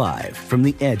 20th live from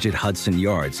the Edge at Hudson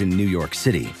Yards in New York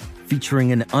City,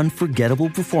 featuring an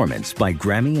unforgettable performance by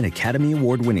Grammy and Academy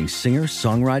Award-winning singer,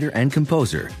 songwriter, and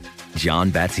composer, Jon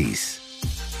Batiste.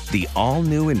 The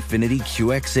all-new Infiniti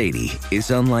QX80 is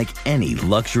unlike any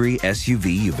luxury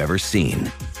SUV you've ever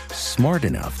seen. Smart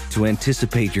enough to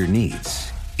anticipate your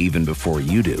needs, even before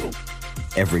you do.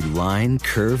 Every line,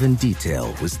 curve, and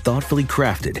detail was thoughtfully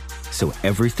crafted, so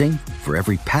everything for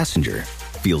every passenger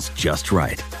feels just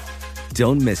right.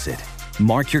 Don't miss it.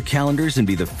 Mark your calendars and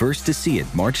be the first to see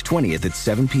it March 20th at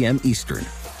 7 p.m. Eastern,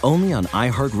 only on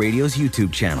iHeartRadio's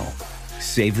YouTube channel.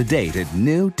 Save the date at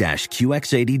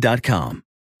new-QX80.com.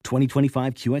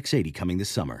 2025 QX80 coming this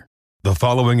summer. The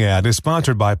following ad is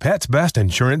sponsored by Pets Best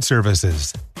Insurance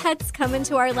Services. Pets come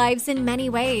into our lives in many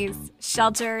ways.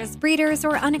 Shelters, breeders,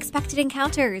 or unexpected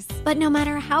encounters. But no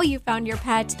matter how you found your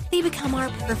pet, they become our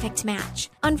perfect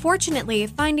match. Unfortunately,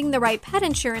 finding the right pet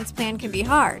insurance plan can be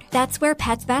hard. That's where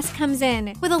Pets Best comes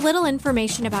in. With a little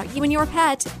information about you and your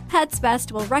pet, Pets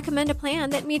Best will recommend a plan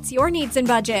that meets your needs and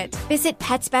budget. Visit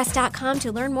PetsBest.com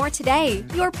to learn more today.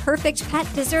 Your perfect pet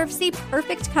deserves the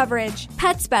perfect coverage.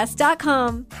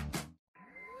 PetsBest.com.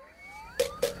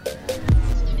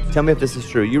 Tell me if this is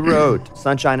true. You wrote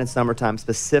Sunshine in Summertime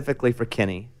specifically for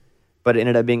Kenny. but it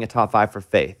ended up being a top 5 for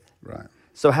Faith. Right.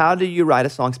 So how do you write a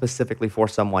song specifically for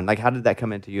someone? Like, how did that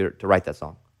come into you to write that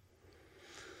song?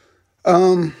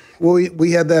 Well,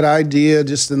 we had that idea,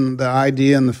 just in the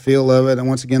idea and the feel of it. And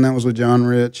once again, that was with John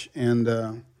Rich. And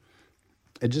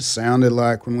it just sounded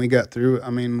like when we got through it, I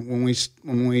mean, when we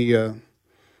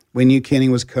knew Kenny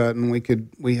was cutting,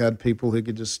 we had people who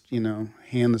could just,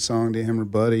 hand the song to him or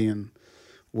Buddy. And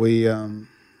we had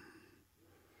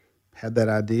that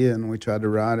idea and we tried to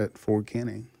write it for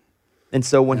Kenny. And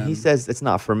so when he says it's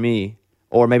not for me,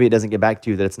 or maybe it doesn't get back to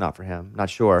you that it's not for him, not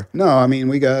sure. No, I mean,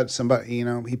 we got somebody,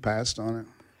 he passed on it.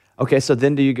 Okay, so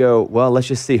then do you go, well, let's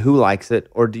just see who likes it,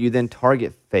 or do you then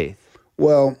target Faith?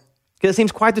 Well, because it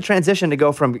seems quite the transition to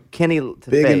go from Kenny to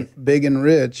Faith. Big and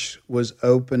Rich was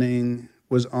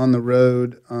on the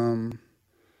road.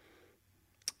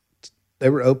 They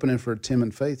were opening for a Tim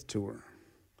and Faith tour.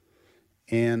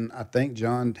 And I think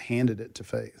John handed it to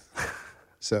Faith.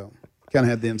 So kind of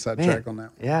had the inside track on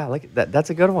that one. Yeah, that's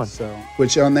a good one. So,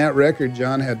 which on that record,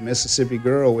 John had Mississippi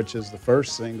Girl, which is the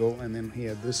first single, and then he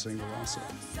had this single also.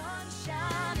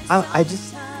 I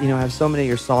just, have so many of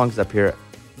your songs up here.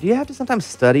 Do you have to sometimes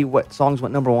study what songs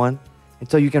went number 1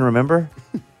 until you can remember?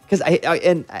 Because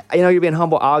I know you're being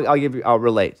humble. I'll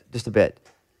relate just a bit.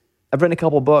 I've written a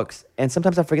couple books, and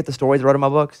sometimes I forget the stories I wrote in my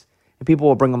books, and people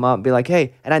will bring them up and be like,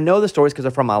 "Hey," and I know the stories because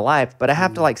they're from my life, but I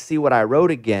have to see what I wrote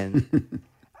again.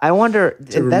 I wonder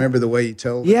to remember the way you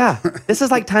told it. Yeah, this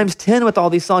is like times 10 with all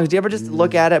these songs. Do you ever just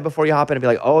look at it before you hop in and be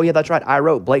like, "Oh yeah, that's right, I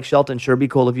wrote Blake Shelton. Sure, be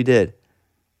cool if you did."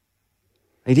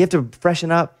 Like, do you have to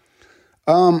freshen up?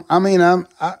 I mean, I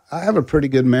have a pretty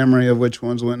good memory of which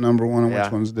ones went number 1 and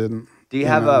which ones didn't. Do you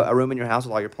have a room in your house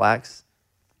with all your plaques?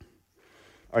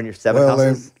 Or in your 7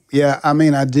 houses? Yeah, I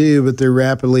mean, I do, but they're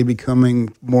rapidly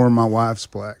becoming more my wife's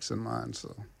plaques than mine.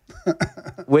 So,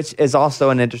 which is also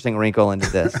an interesting wrinkle into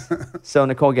this. So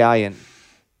Nicole Gallion,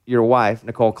 your wife,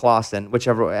 Nicole Clausen,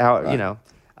 Gallion,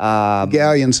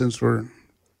 since we're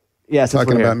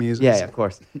talking about music. Yeah, of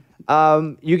course.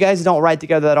 You guys don't write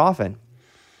together that often.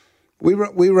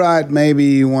 We write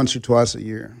maybe once or twice a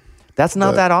year. That's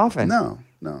not that often. No.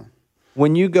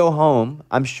 When you go home,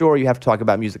 I'm sure you have to talk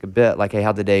about music a bit, like, hey,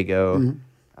 how'd the day go? Mm-hmm.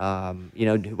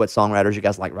 What songwriters you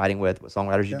guys like writing with, what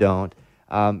songwriters you don't.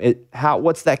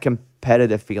 What's that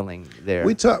competitive feeling there?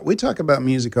 We talk about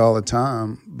music all the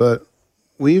time, but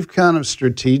we've kind of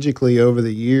strategically over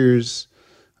the years,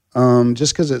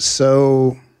 just because it's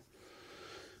so.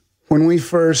 When we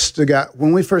first got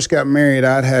married,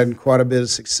 I'd had quite a bit of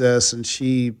success, and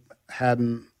she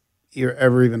hadn't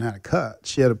ever even had a cut.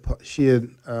 She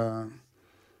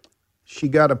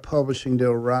got a publishing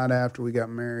deal right after we got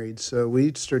married. So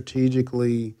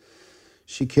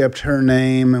she kept her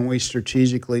name, and we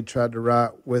strategically tried to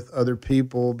write with other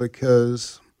people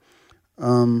because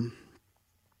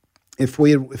if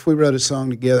we wrote a song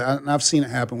together, and I've seen it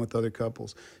happen with other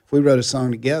couples, if we wrote a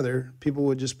song together, people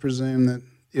would just presume that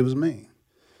it was me,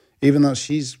 even though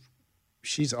she's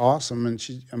awesome, and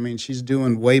she's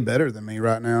doing way better than me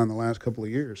right now in the last couple of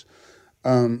years.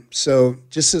 So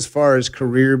just as far as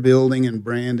career building and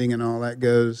branding and all that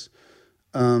goes,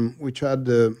 we tried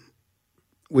to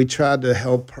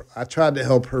help her. I tried to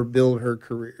help her build her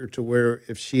career to where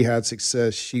if she had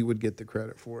success, she would get the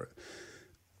credit for it.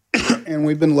 And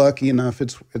we've been lucky enough;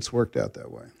 it's worked out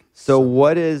that way. So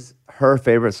what is her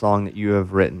favorite song that you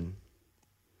have written?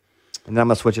 And then I'm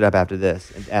going to switch it up after this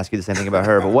and ask you the same thing about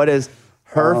her. But what is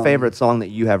her favorite song that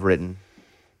you have written?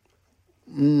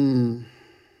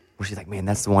 Where she's like, man,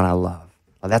 that's the one I love.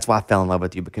 Well, that's why I fell in love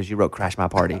with you, because you wrote Crash My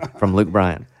Party from Luke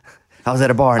Bryan. I was at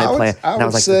a bar and it played. I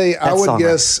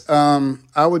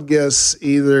would guess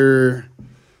either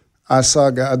I Saw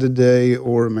God Today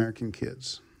or American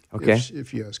Kids. Okay.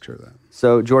 If you ask her that.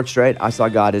 So George Strait, I Saw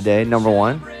God Today, number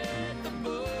 1.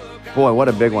 Boy, what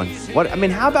a big one.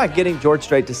 How about getting George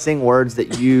Strait to sing words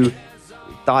that you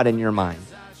thought in your mind?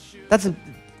 That's a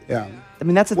thing.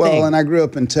 Well, and I grew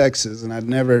up in Texas, and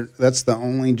that's the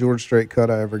only George Strait cut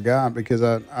I ever got, because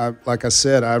I like I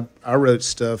said, I wrote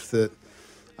stuff that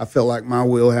I felt like my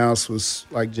wheelhouse was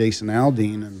like Jason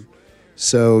Aldean, and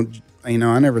so, I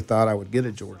never thought I would get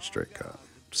a George Strait cut.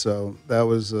 So that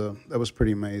was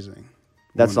pretty amazing.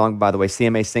 That song, by the way,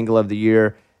 CMA Single of the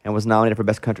Year, and was nominated for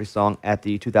Best Country Song at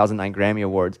the 2009 Grammy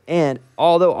Awards. And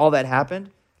although all that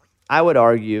happened, I would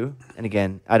argue, and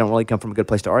again, I don't really come from a good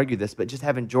place to argue this, but just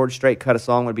having George Strait cut a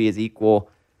song would be as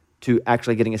equal to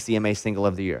actually getting a CMA Single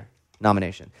of the Year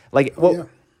nomination.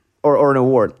 Or an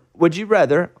award. Would you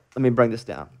rather, let me bring this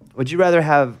down, would you rather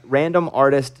have random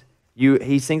artist,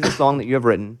 he sings a song that you have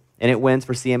written, and it wins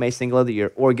for CMA Single of the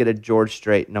Year, or get a George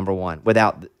Strait number 1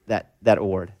 without that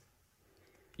award?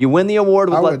 You win the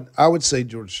award with I would say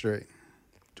George Strait.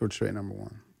 George Strait, number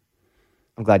one.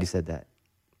 I'm glad you said that.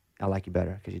 I like you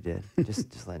better because you did.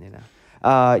 Just letting you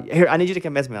know. Here, I need you to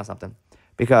convince me on something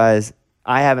because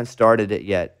I haven't started it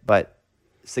yet. But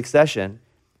Succession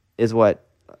is what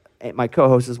my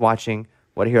co-host is watching.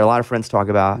 What I hear a lot of friends talk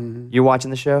about. Mm-hmm. You're watching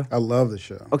the show? I love the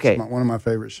show. Okay, it's one of my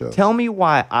favorite shows. Tell me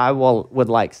why I would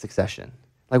like Succession.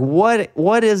 Like,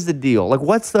 what is the deal? Like,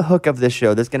 what's the hook of this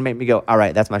show that's going to make me go, all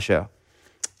right, that's my show?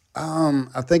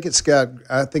 I think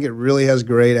it really has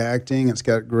great acting. It's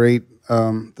got great.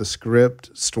 The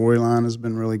script storyline has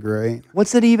been really great.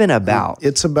 What's it even about?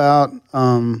 It's about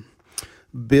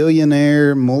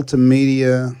billionaire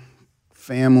multimedia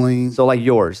family. So like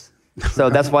yours. So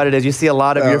that's what it is. You see a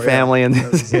lot of your family in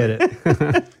this. Get it.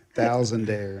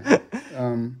 Thousandaire.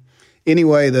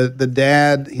 Anyway, the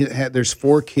dad, there's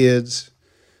 4 kids.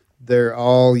 They're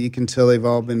all, you can tell they've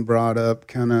all been brought up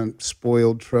kind of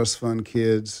spoiled trust fund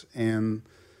kids, and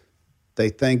they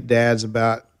think dad's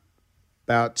about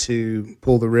to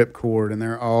pull the ripcord, and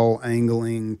they're all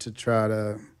angling to try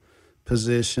to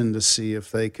position to see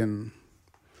if they can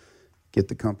get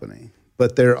the company.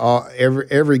 But they're all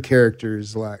every character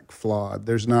is like flawed.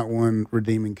 There's not one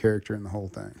redeeming character in the whole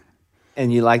thing.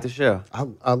 And you like the show?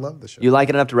 I love the show. You like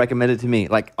it enough to recommend it to me,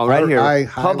 like right here,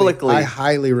 publicly. I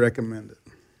highly recommend it.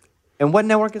 And what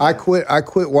network is that? I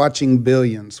quit watching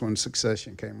Billions when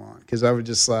Succession came on because I was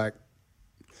just like,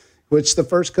 which the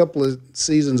first couple of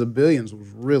seasons of Billions was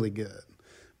really good.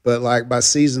 But like by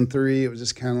season 3, it was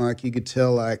just kind of like you could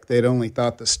tell like they'd only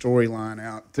thought the storyline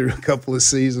out through a couple of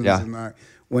seasons. Yeah. And like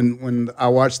when I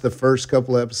watched the first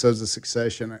couple of episodes of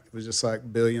Succession, it was just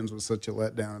like Billions was such a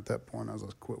letdown at that point. I was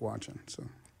like, quit watching. So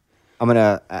I'm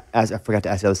gonna ask. I forgot to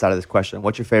ask the other side of this question.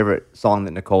 What's your favorite song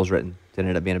that Nicole's written? That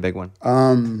ended up being a big one.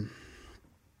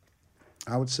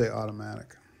 I would say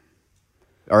Automatic.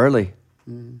 Early.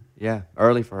 Mm-hmm. Yeah,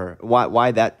 early for her.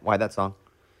 Why that song?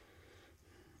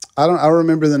 I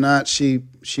remember the night she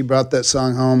brought that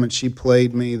song home and she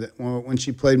played me when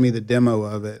she played me the demo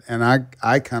of it, and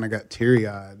I kind of got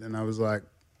teary-eyed, and I was like,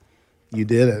 you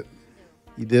did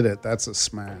it. That's a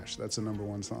smash. That's a number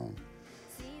 1 song.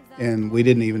 And we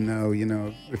didn't even know,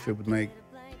 if it would make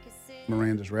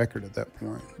Miranda's record at that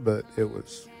point, but it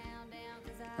was.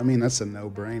 I mean, that's a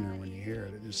no-brainer when you hear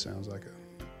it. It just sounds like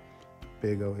a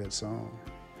big hit song.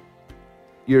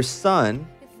 Your son,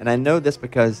 and I know this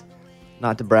because,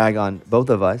 not to brag on both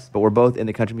of us, but we're both in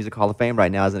the Country Music Hall of Fame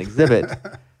right now as an exhibit.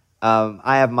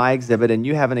 I have my exhibit, and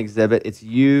you have an exhibit. It's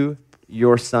you,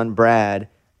 your son Brad,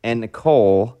 and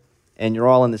Nicole, and you're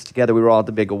all in this together. We were all at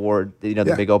the big award, the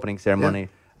big opening ceremony.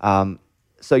 Yeah.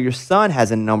 So your son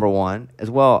has a number 1 as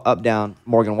well, Up Down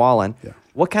Morgan Wallen. Yeah.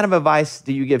 What kind of advice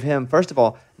do you give him? First of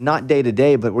all, not day to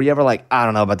day, but were you ever like, I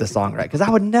don't know about this song, right? Because I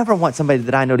would never want somebody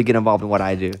that I know to get involved in what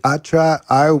I do.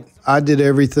 I did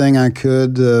everything I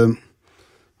could to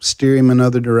steer him in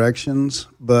other directions,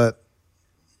 but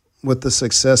with the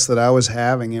success that I was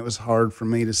having, it was hard for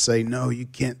me to say, no, you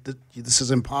can't, this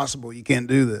is impossible, you can't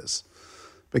do this.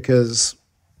 Because,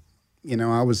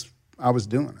 I was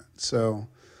doing it. So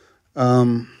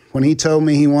when he told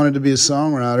me he wanted to be a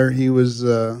songwriter, he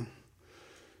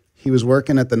was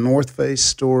working at the North Face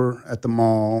store at the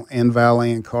mall and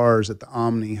valeting cars at the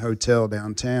Omni Hotel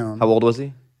downtown. How old was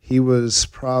he? He'd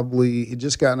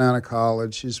just gotten out of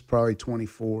college. He was probably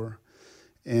 24.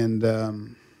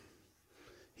 And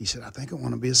he said, I think I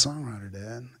want to be a songwriter,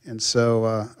 Dad. And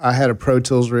so I had a Pro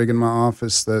Tools rig in my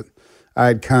office that I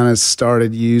had kind of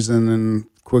started using and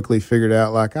quickly figured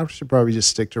out, like, I should probably just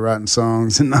stick to writing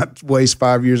songs and not waste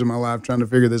 5 years of my life trying to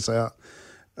figure this out.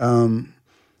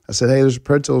 I said, hey, there's a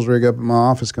Pro Tools rig up in my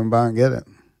office. Come by and get it.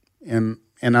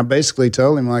 And I basically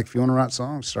told him, like, if you want to write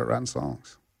songs, start writing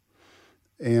songs.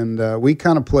 And we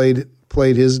kind of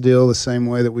played his deal the same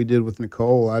way that we did with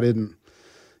Nicole. I didn't,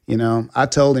 I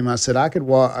told him, I said,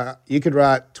 you could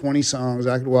write 20 songs.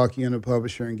 I could walk you into a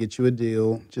publisher and get you a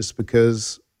deal just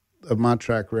because of my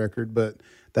track record, but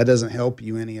that doesn't help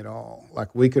you any at all.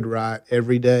 Like, we could write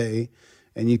every day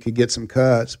and you could get some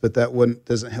cuts, but that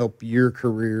doesn't help your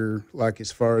career, like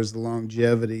as far as the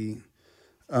longevity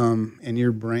and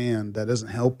your brand. That doesn't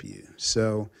help you.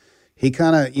 So he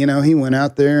kind of, he went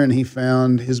out there and he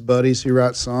found his buddies who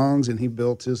write songs, and he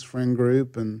built his friend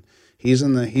group, and he's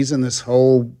in this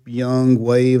whole young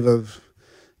wave of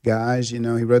guys. He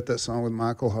wrote that song with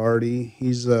Michael Hardy.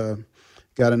 He's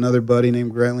got another buddy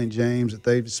named Grayling James that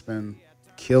they've just been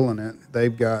killing it.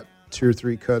 They've got 2 or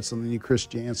 3 cuts on the new Chris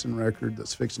Janson record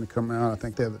that's fixing to come out. I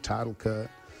think they have the title cut.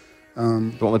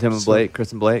 The one with him and Blake,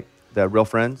 Chris and Blake, the Real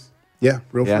Friends? Yeah,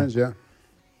 Real Friends, yeah.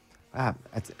 Wow.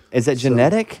 Is that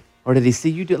genetic? Or did he see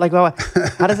you do like? Well,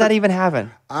 how does that even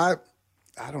happen? I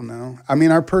don't know. I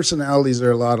mean, our personalities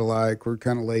are a lot alike. We're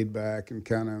kind of laid back and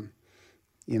kind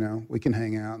of, we can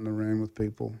hang out in the room with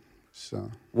people.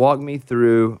 So walk me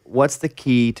through what's the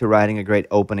key to writing a great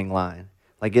opening line.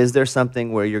 Like, is there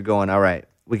something where you're going, all right,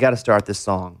 we got to start this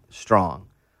song strong?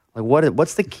 Like,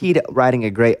 what's the key to writing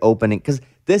a great opening? Because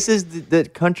this is the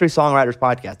Country Songwriters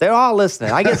Podcast. They're all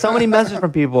listening. I get so many messages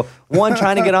from people. One,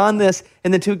 trying to get on this,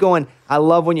 and then two, going, I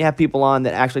love when you have people on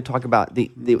that actually talk about the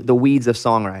weeds of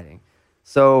songwriting.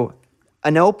 So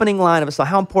an opening line of a song,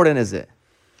 how important is it?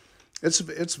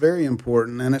 It's very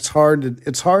important, and it's hard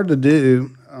to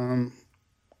do.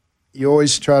 You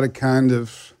always try to kind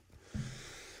of,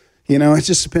 it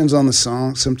just depends on the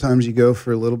song. Sometimes you go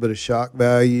for a little bit of shock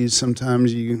value.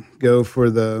 Sometimes you go for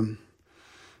the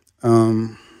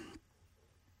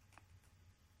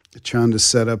trying to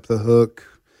set up the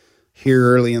hook here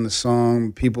early in the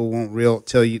song. People won't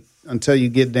until you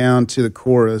get down to the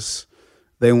chorus,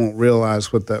 they won't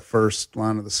realize what that first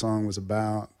line of the song was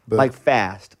about. But like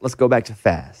Fast. Let's go back to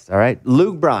Fast, all right?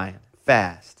 Luke Bryan,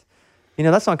 Fast.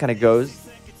 That song kind of goes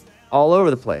all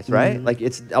over the place, right? Mm-hmm. Like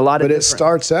it's a lot of But it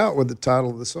starts out with the title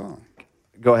of the song.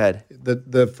 Go ahead.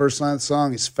 The first line of the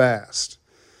song is Fast.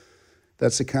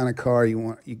 That's the kind of car you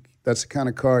want. That's the kind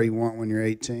of car you want when you're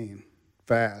 18.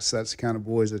 Fast. That's the kind of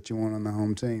boys that you want on the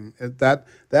home team.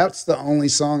 That's the only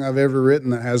song I've ever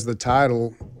written that has the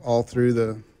title all through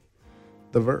the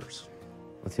verse.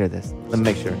 Let's hear this. Let me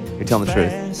make sure you're telling the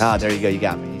truth. There you go. You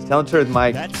got me. He's telling the truth,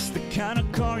 Mike.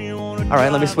 All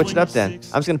right, let me switch it up then. I'm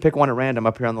just going to pick one at random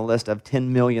up here on the list of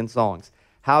 10 million songs.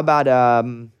 How about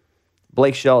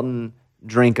Blake Shelton,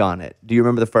 Drink on It? Do you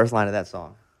remember the first line of that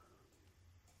song?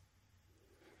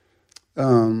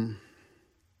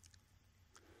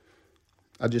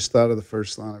 I just thought of the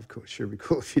first line of Sure Be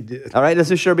Cool If You Did. All right, this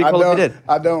is Sure Be Cool If You Did.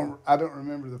 I don't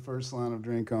remember the first line of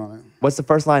Drink on It. What's the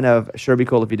first line of Sure Be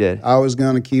Cool If You Did? I was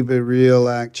going to keep it real,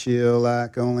 like chill,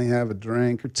 like only have a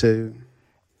drink or two.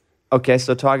 Okay,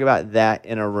 so talk about that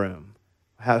in a room.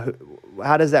 How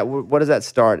does that, what does that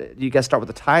start? Do you guys start with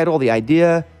the title, the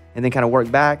idea, and then kind of work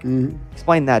back? Mm-hmm.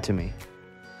 Explain that to me.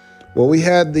 Well, we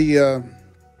had the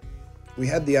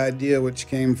idea, which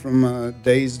came from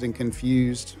Dazed and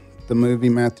Confused, the movie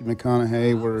Matthew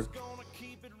McConaughey, where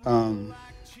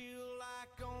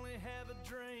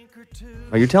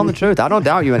Oh, you're telling the truth. I don't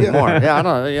doubt you anymore. Yeah, I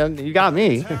don't. You got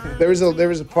me. There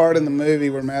was a part in the movie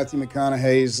where Matthew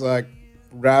McConaughey's like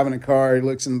driving a car. He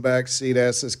looks in the back seat,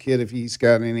 asks this kid if he's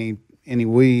got any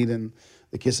weed, and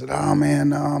the kid said, "Oh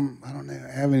man, I don't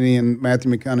have any." And Matthew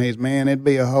McConaughey's, "Man, it'd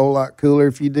be a whole lot cooler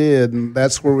if you did." And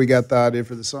that's where we got the idea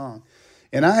for the song.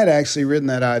 And I had actually written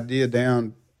that idea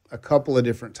down a couple of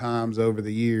different times over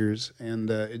the years, and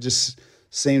it just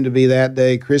seemed to be that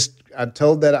day. I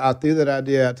threw that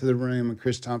idea out to the room, and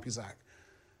Chris Tompkins like,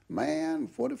 "Man,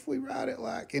 what if we write it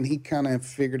like?" And he kind of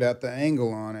figured out the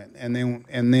angle on it, and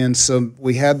then so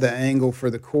we had the angle for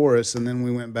the chorus, and then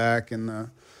we went back, and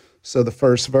so the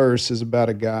first verse is about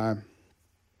a guy,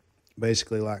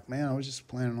 basically like, "Man, I was just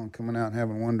planning on coming out and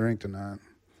having one drink tonight,"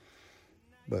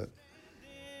 but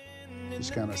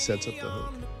just kind of sets up the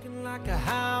hook.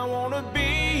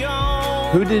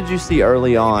 Who did you see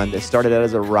early on that started out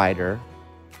as a writer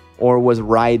or was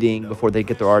writing before they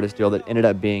get their artist deal that ended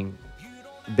up being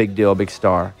a big deal, big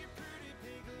star?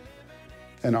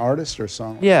 An artist or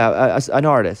song? Yeah, an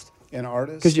artist. An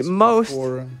artist? Because most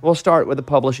will start with a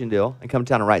publishing deal and come to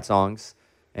town and write songs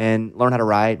and learn how to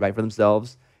write for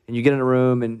themselves. And you get in a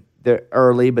room and they're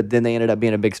early, but then they ended up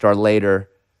being a big star later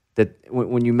that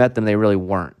when you met them, they really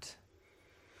weren't.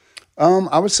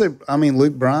 I would say,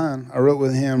 Luke Bryan. I wrote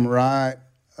with him right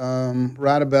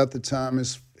about the time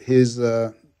his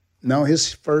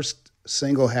first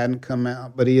single hadn't come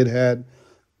out, but he had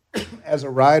as a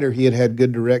writer, he had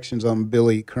good directions on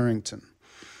Billy Currington.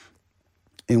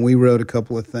 And we wrote a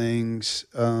couple of things.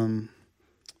 I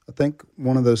think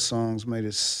one of those songs made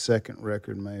his second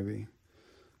record, maybe.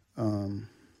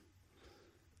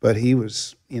 But he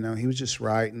was just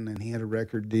writing, and he had a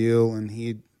record deal, and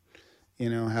he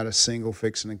had a single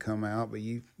fixing to come out, but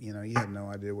you had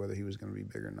no idea whether he was going to be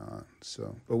big or not.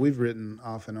 So, but we've written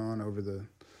off and on over the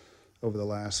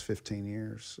last 15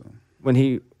 years. So when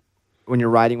you're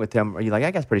writing with him, are you like,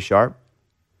 that guy's pretty sharp?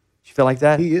 Do you feel like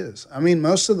that? He is.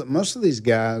 Most of these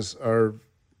guys are,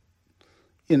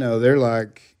 they're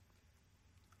like,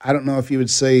 I don't know if you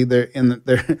would say they're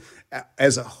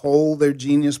as a whole they're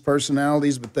genius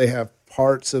personalities, but they have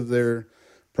parts of their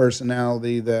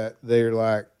personality that they're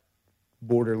like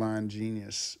borderline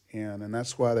genius in, and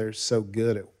that's why they're so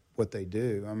good at what they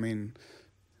do.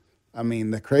 I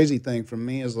mean, the crazy thing for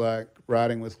me is like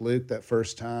riding with Luke that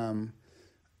first time,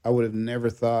 I would have never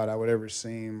thought I would ever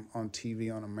see him on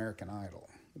TV on American Idol.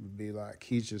 It would be like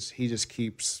he just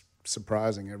keeps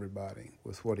surprising everybody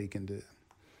with what he can do.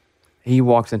 He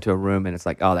walks into a room and it's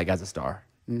like, oh, that guy's a star.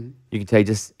 Mm-hmm. You can tell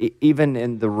just even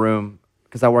in the room,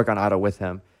 because I work on Idol with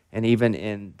him, and even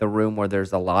in the room where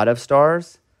there's a lot of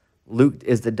stars, Luke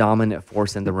is the dominant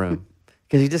force in the room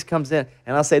because he just comes in.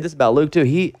 And I'll say this about Luke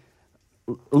too.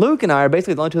 Luke and I are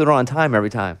basically the only two that are on time every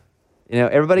time. You know,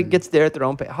 everybody gets there at their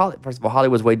own pace. First of all,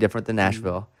 Hollywood's way different than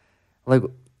Nashville. Like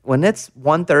when it's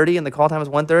 1:30 and the call time is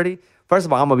 1:30, first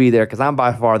of all, I'm gonna be there because I'm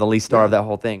by far the least star of that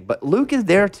whole thing. But Luke is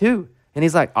there too, and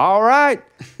he's like, "All right,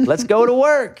 let's go to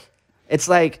work." It's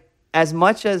like as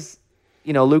much as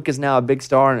Luke is now a big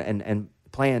star and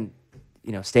playing,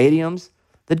 stadiums.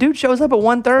 The dude shows up at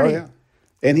 1:30. Oh yeah,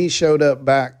 and he showed up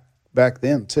back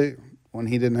then too when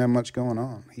he didn't have much going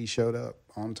on. He showed up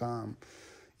on time.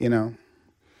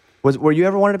 Were you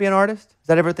ever wanted to be an artist? Is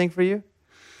that ever a thing for you?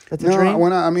 That's a dream?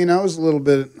 I was a little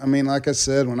bit, like I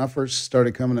said, when I first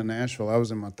started coming to Nashville, I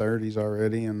was in my 30s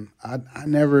already, and I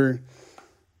never,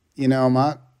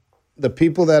 the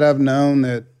people that I've known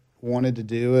that wanted to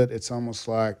do it, it's almost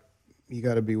like you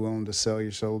got to be willing to sell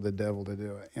your soul to the devil to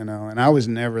do it, and I was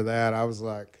never that. I was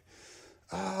like,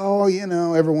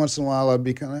 every once in a while I'd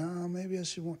be kind of, maybe I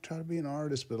should try to be an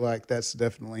artist, but like that's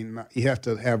definitely not, you have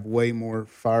to have way more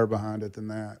fire behind it than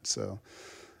that. So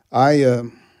I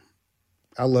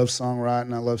love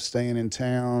songwriting. I love staying in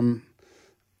town.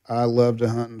 I love to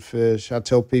hunt and fish. I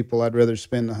tell people I'd rather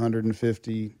spend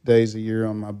 150 days a year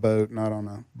on my boat, not on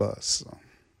a bus,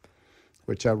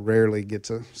 which I rarely get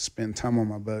to spend time on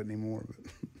my boat anymore.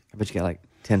 But you got like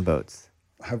 10 boats.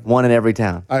 I have one in every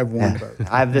town. I have one boat.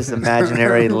 I have this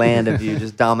imaginary land of you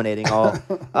just dominating all.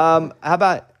 How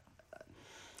about,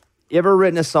 you ever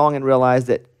written a song and realized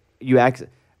that you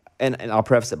and I'll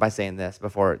preface it by saying this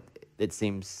before it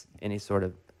seems any sort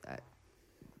of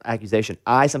accusation.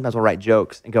 I sometimes will write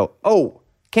jokes and go, oh,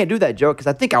 can't do that joke because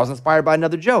I think I was inspired by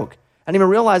another joke. I didn't even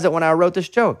realize it when I wrote this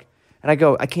joke. And I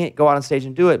go, I can't go out on stage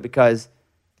and do it because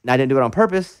I didn't do it on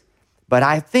purpose. But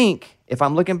I think if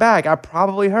I'm looking back, I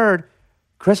probably heard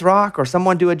Chris Rock or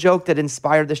someone do a joke that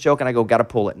inspired this joke, and I go, got to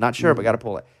pull it. Not sure, but got to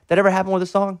pull it. That ever happen with a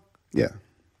song? Yeah.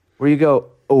 Where you go,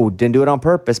 oh, didn't do it on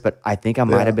purpose, but I think I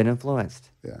might have been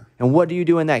influenced. Yeah. And what do you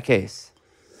do in that case?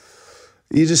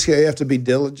 You have to be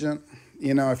diligent.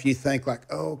 If you think like,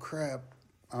 oh, crap,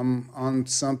 I'm on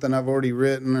something I've already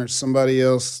written, or somebody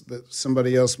else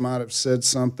might have said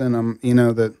something,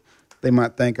 that they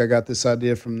might think I got this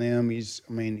idea from them.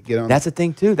 Get on. That's the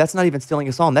thing, too. That's not even stealing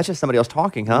a song. That's just somebody else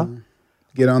talking, huh? Mm-hmm.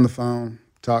 Get on the phone,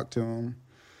 talk to them,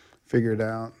 figure it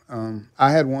out.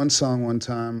 I had one song one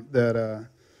time that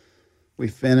we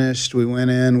finished. We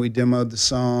went in, we demoed the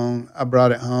song. I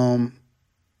brought it home.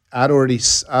 I'd already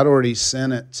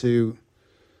sent it to,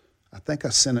 I think I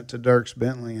sent it to Dierks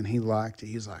Bentley, and he liked it.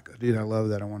 He's like, oh, dude, I love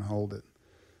that. I want to hold it.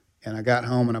 And I got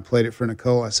home and I played it for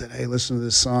Nicole. I said, hey, listen to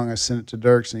this song. I sent it to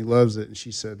Dierks, and he loves it. And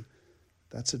she said,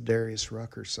 that's a Darius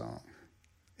Rucker song.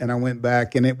 And I went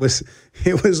back, and it was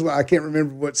I can't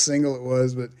remember what single it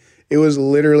was, but it was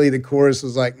literally, the chorus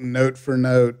was like note for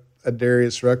note a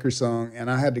Darius Rucker song. And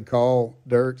I had to call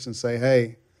Dierks and say,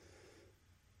 hey,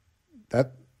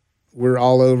 we're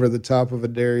all over the top of a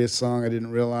Darius song. I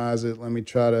didn't realize it. Let me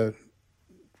try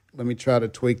to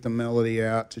tweak the melody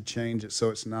out to change it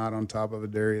so it's not on top of a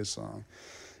Darius song.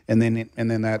 And then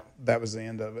that was the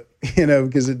end of it,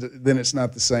 because then it's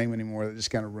not the same anymore. It just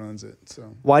kind of ruins it.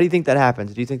 So why do you think that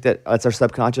happens? Do you think that it's our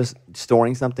subconscious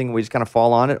storing something and we just kind of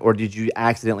fall on it, or did you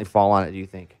accidentally fall on it, do you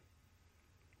think?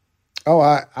 Oh,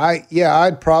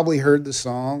 I'd probably heard the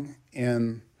song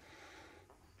and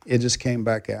it just came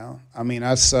back out. I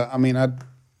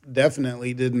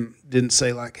definitely didn't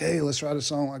say like, hey, let's write a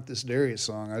song like this Darius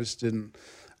song. I just didn't.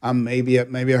 Maybe I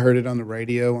heard it on the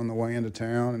radio on the way into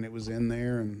town, and it was in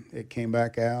there, and it came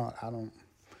back out. I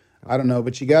don't know,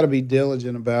 but you got to be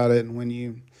diligent about it, and when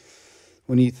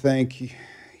you think,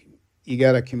 you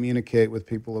got to communicate with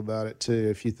people about it too.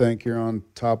 If you think you're on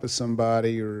top of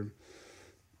somebody, or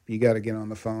you got to get on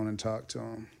the phone and talk to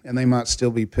them, and they might still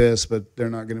be pissed, but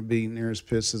they're not going to be near as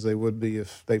pissed as they would be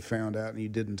if they found out and you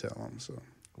didn't tell them. So.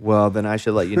 Well, then I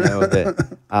should let you know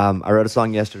that I wrote a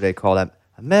song yesterday called "I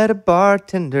Met a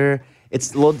Bartender."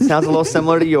 Sounds a little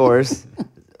similar to yours.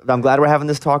 But I'm glad we're having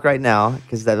this talk right now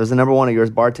because that was the number one of yours,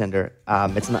 Bartender.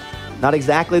 It's not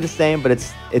exactly the same, but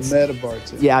it's met a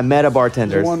bartender. Yeah, I met a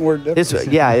bartender. It's one word difference.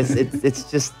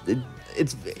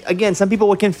 It's again, some people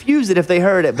would confuse it if they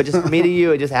heard it, but just from me to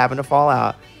you, it just happened to fall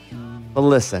out. But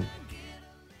listen,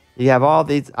 you have all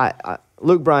these.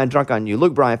 Luke Bryan, Drunk on You,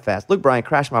 Luke Bryan Fast, Luke Bryan,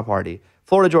 Crash My Party,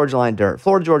 Florida Georgia Line, Dirt,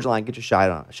 Florida Georgia Line, Get Your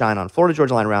Shine On, Florida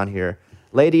Georgia Line, Around Here,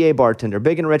 Lady A, Bartender,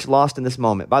 Big and Rich, Lost in This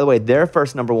Moment. By the way, their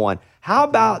first number one. How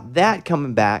about that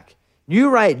coming back? You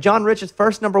write John Rich's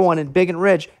first number one in Big and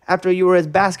Rich after you were his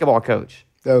basketball coach.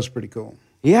 That was pretty cool.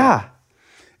 Yeah.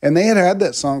 And they had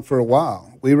that song for a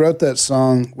while. We wrote that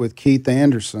song with Keith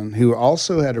Anderson, who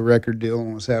also had a record deal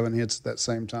and was having hits at that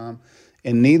same time.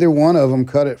 And neither one of them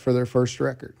cut it for their first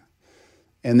record.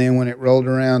 And then when it rolled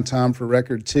around time for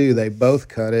record 2, they both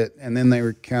cut it. And then they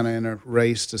were kind of in a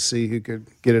race to see who could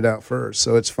get it out first.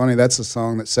 So it's funny, that's a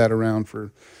song that sat around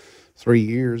for 3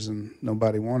 years and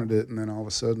nobody wanted it. And then all of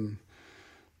a sudden,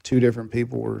 2 different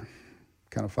people were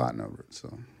kind of fighting over it.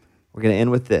 So we're going to end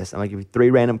with this. I'm going to give you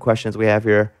 3 random questions we have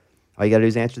here. All you got to do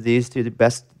is answer these to the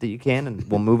best that you can,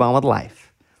 and we'll move on with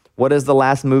life. What is the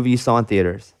last movie you saw in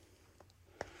theaters?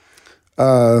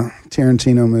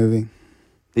 Tarantino movie.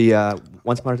 The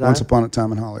Once Upon a Time? Once Upon a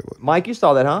Time in Hollywood. Mike, you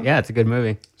saw that, huh? Yeah, it's a good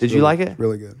movie. Did you like it?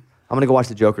 Really good. I'm going to go watch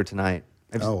The Joker tonight.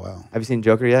 Oh, wow. Have you seen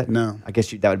Joker yet? No. I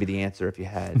guess that would be the answer if you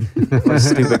had. What a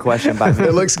stupid question by me.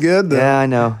 It looks good, though. Yeah, I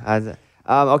know.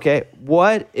 Okay,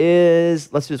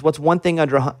 let's do this. What's one thing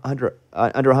under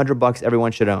 $100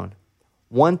 everyone should own?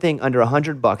 One thing under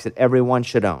 $100 that everyone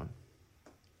should own.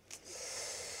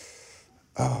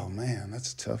 Oh, man,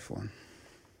 that's a tough one.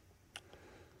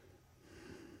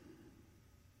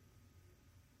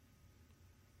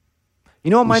 You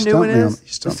know what my new one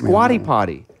is? The Squatty on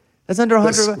Potty. That's under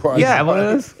 $100. Yeah, have one of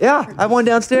those? Yeah, I have one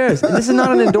downstairs. And this is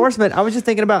not an endorsement. I was just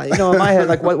thinking about, in my head,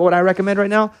 like what would I recommend right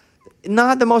now?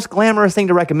 Not the most glamorous thing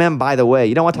to recommend, by the way.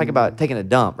 You don't want to talk about taking a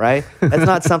dump, right? That's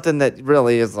not something that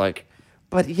really is like,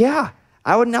 but yeah,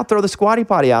 I would now throw the Squatty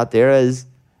Potty out there as,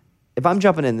 if I'm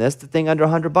jumping in this, the thing under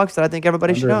 $100 that I think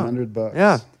everybody should own. Under $100.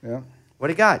 Yeah. Yeah. What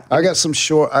do you got? I got some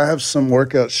I have some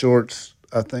workout shorts.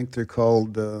 I think they're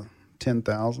called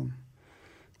 10,000.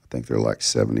 I think they're like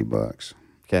 $70.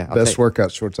 Okay. Best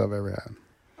workout shorts I've ever had.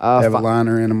 I have a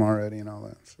liner in them already and all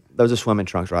that. So. Those are swimming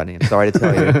trunks, Rodney. I'm sorry to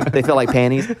tell you. They feel like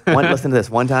panties. Listen to this.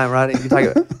 One time, Rodney, you talk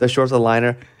about the shorts with a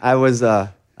liner. I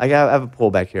have a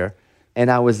pool back here, and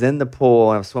I was in the pool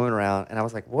and I was swimming around, and I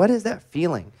was like, what is that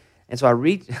feeling? And so I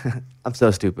reach, I'm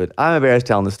so stupid. I'm embarrassed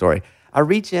telling the story. I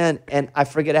reach in and I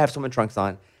forget I have swimming trunks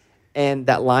on, and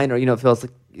that liner, it feels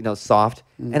like, soft,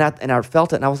 and I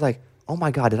felt it, and I was like, oh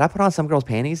my God, did I put on some girl's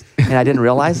panties? And I didn't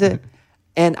realize it.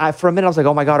 And for a minute, I was like,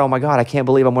 oh my God, I can't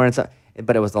believe I'm wearing something.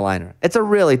 But it was the liner. It's a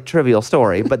really trivial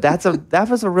story, but that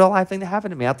was a real life thing that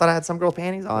happened to me. I thought I had some girl's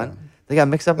panties on. Yeah. They got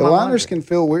mixed up in my liners laundry. Can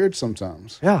feel weird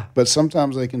sometimes. Yeah. But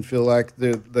sometimes they can feel like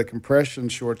the compression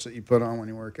shorts that you put on when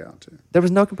you work out, too. There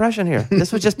was no compression here.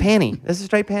 This was just panty. This is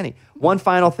straight panty. One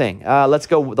final thing. Let's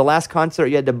go. The last concert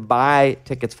you had to buy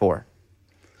tickets for.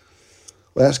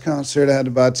 Last concert I had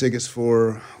to buy tickets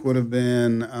for would have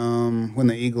been when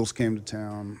the Eagles came to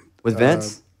town. With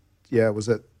Vince? Yeah, was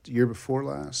that the year before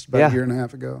last? About a year and a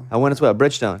half ago. I went as well,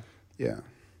 Bridgestone. Yeah.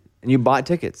 And you bought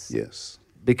tickets? Yes.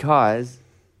 Because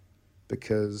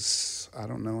I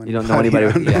don't know anybody. You don't know anybody.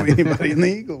 I don't know anybody in the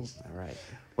Eagles. All right.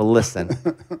 Well, listen,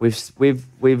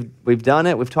 we've done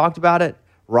it. We've talked about it.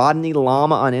 Rodney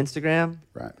Lama on Instagram.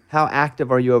 Right. How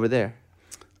active are you over there?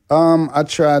 I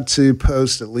try to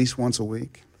post at least once a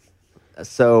week.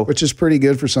 Which is pretty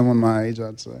good for someone my age,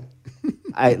 I'd say.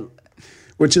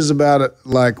 Which is about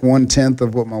like 1/10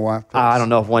 of what my wife posts. I don't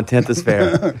know if 1/10 is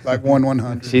fair. Like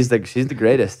 1/100. She's the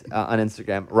greatest on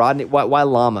Instagram. Rodney, why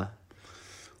Llama?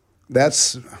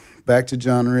 That's back to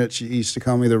John Rich. He used to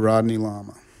call me the Rodney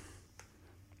Llama.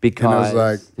 Because and I was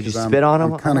like, did you spit on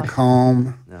him? I'm kind of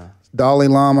calm. No. Dalai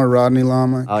Lama, Rodney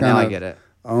Lama. Oh, now I get it.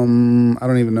 I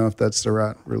don't even know if that's the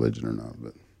right religion or not,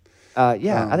 but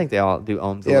I think they all do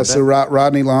ohms. Yeah, so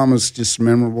Rodney Lama's just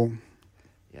memorable.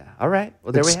 Yeah. All right.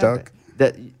 Well, there we have it.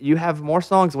 That you have more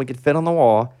songs than we could fit on the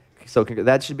wall. So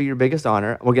that should be your biggest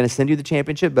honor. We're going to send you the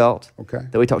championship belt. Okay.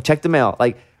 That we talk. Check the mail.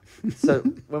 So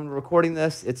when we're recording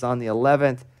this, it's on the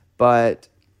 11th, but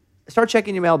start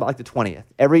checking your mail about the 20th.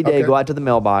 Every day, go out to the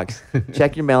mailbox,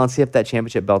 check your mail, and see if that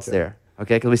championship belt's there.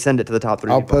 Okay, because we send it to the top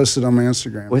 3. I'll post it on my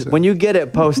Instagram. When you get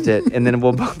it, post it, and then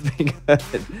we'll both be good.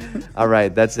 All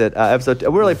right, that's it. Episode 2.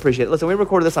 We really appreciate it. Listen, we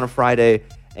recorded this on a Friday,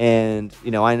 and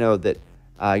I know that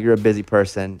you're a busy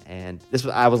person, and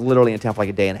I was literally in town for like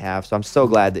a day and a half, so I'm so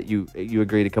glad that you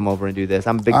agreed to come over and do this.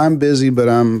 I'm busy, but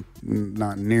I'm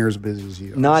not near as busy as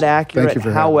you. Not accurate. Thank you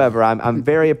for However, I'm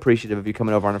very appreciative of you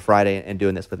coming over on a Friday and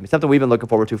doing this with me. Something we've been looking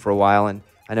forward to for a while, and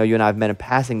I know you and I have met in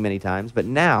passing many times, but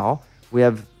now we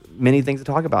have many things to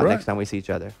talk about next time we see each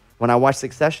other. When I watch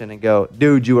Succession and go,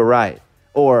 dude, you were right.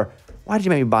 Or, Why did you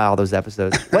make me buy all those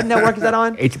episodes? What network is that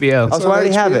on? HBO. Oh, so I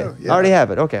already have it. HBO, yeah. I already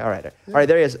have it. Okay, all right. All right,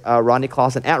 there he is, Rodney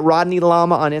Clawson, at Rodney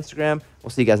Llama on Instagram.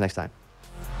 We'll see you guys next time.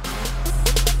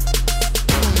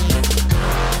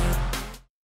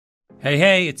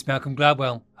 Hey, it's Malcolm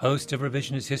Gladwell, host of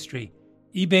Revisionist History.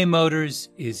 eBay Motors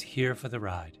is here for the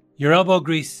ride. Your elbow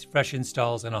grease, fresh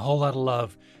installs, and a whole lot of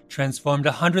love transformed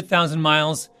 100,000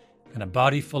 miles and a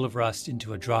body full of rust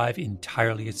into a drive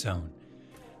entirely its own.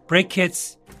 Brake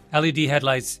kits, LED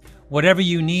headlights, whatever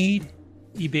you need,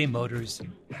 eBay Motors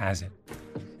has it.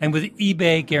 And with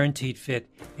eBay Guaranteed Fit,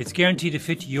 it's guaranteed to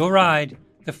fit your ride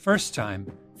the first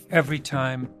time, every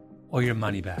time, or your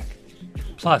money back.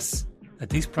 Plus, at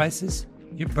these prices,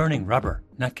 you're burning rubber,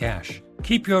 not cash.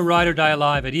 Keep your ride or die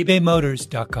alive at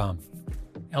ebaymotors.com.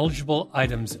 Eligible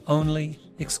items only.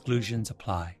 Exclusions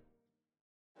apply.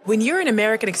 When you're an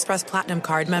American Express Platinum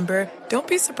card member, don't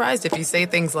be surprised if you say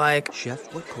things like,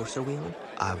 Chef, what course are we on?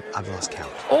 I've lost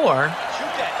count. Or,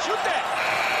 Shoot that!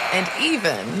 and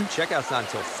even, Checkout's not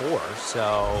until 4,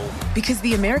 so... Because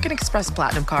the American Express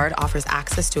Platinum card offers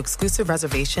access to exclusive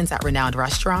reservations at renowned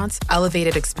restaurants,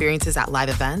 elevated experiences at live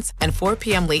events, and 4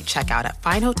 p.m. late checkout at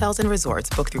fine hotels and resorts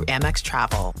booked through Amex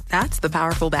Travel. That's the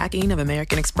powerful backing of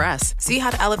American Express. See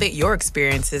how to elevate your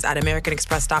experiences at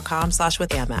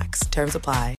americanexpress.com/withAmex. Terms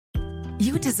apply.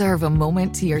 You deserve a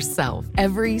moment to yourself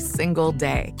every single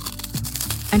day.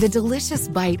 And a delicious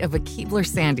bite of a Keebler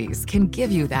Sandies can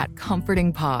give you that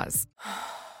comforting pause.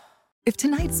 If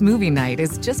tonight's movie night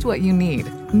is just what you need,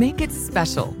 make it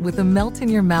special with the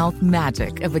melt-in-your-mouth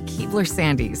magic of a Keebler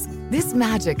Sandies. This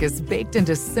magic is baked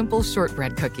into simple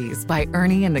shortbread cookies by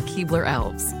Ernie and the Keebler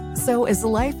Elves. So as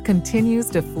life continues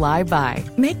to fly by,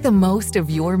 make the most of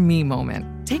your me moment.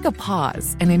 Take a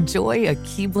pause and enjoy a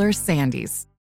Keebler Sandies.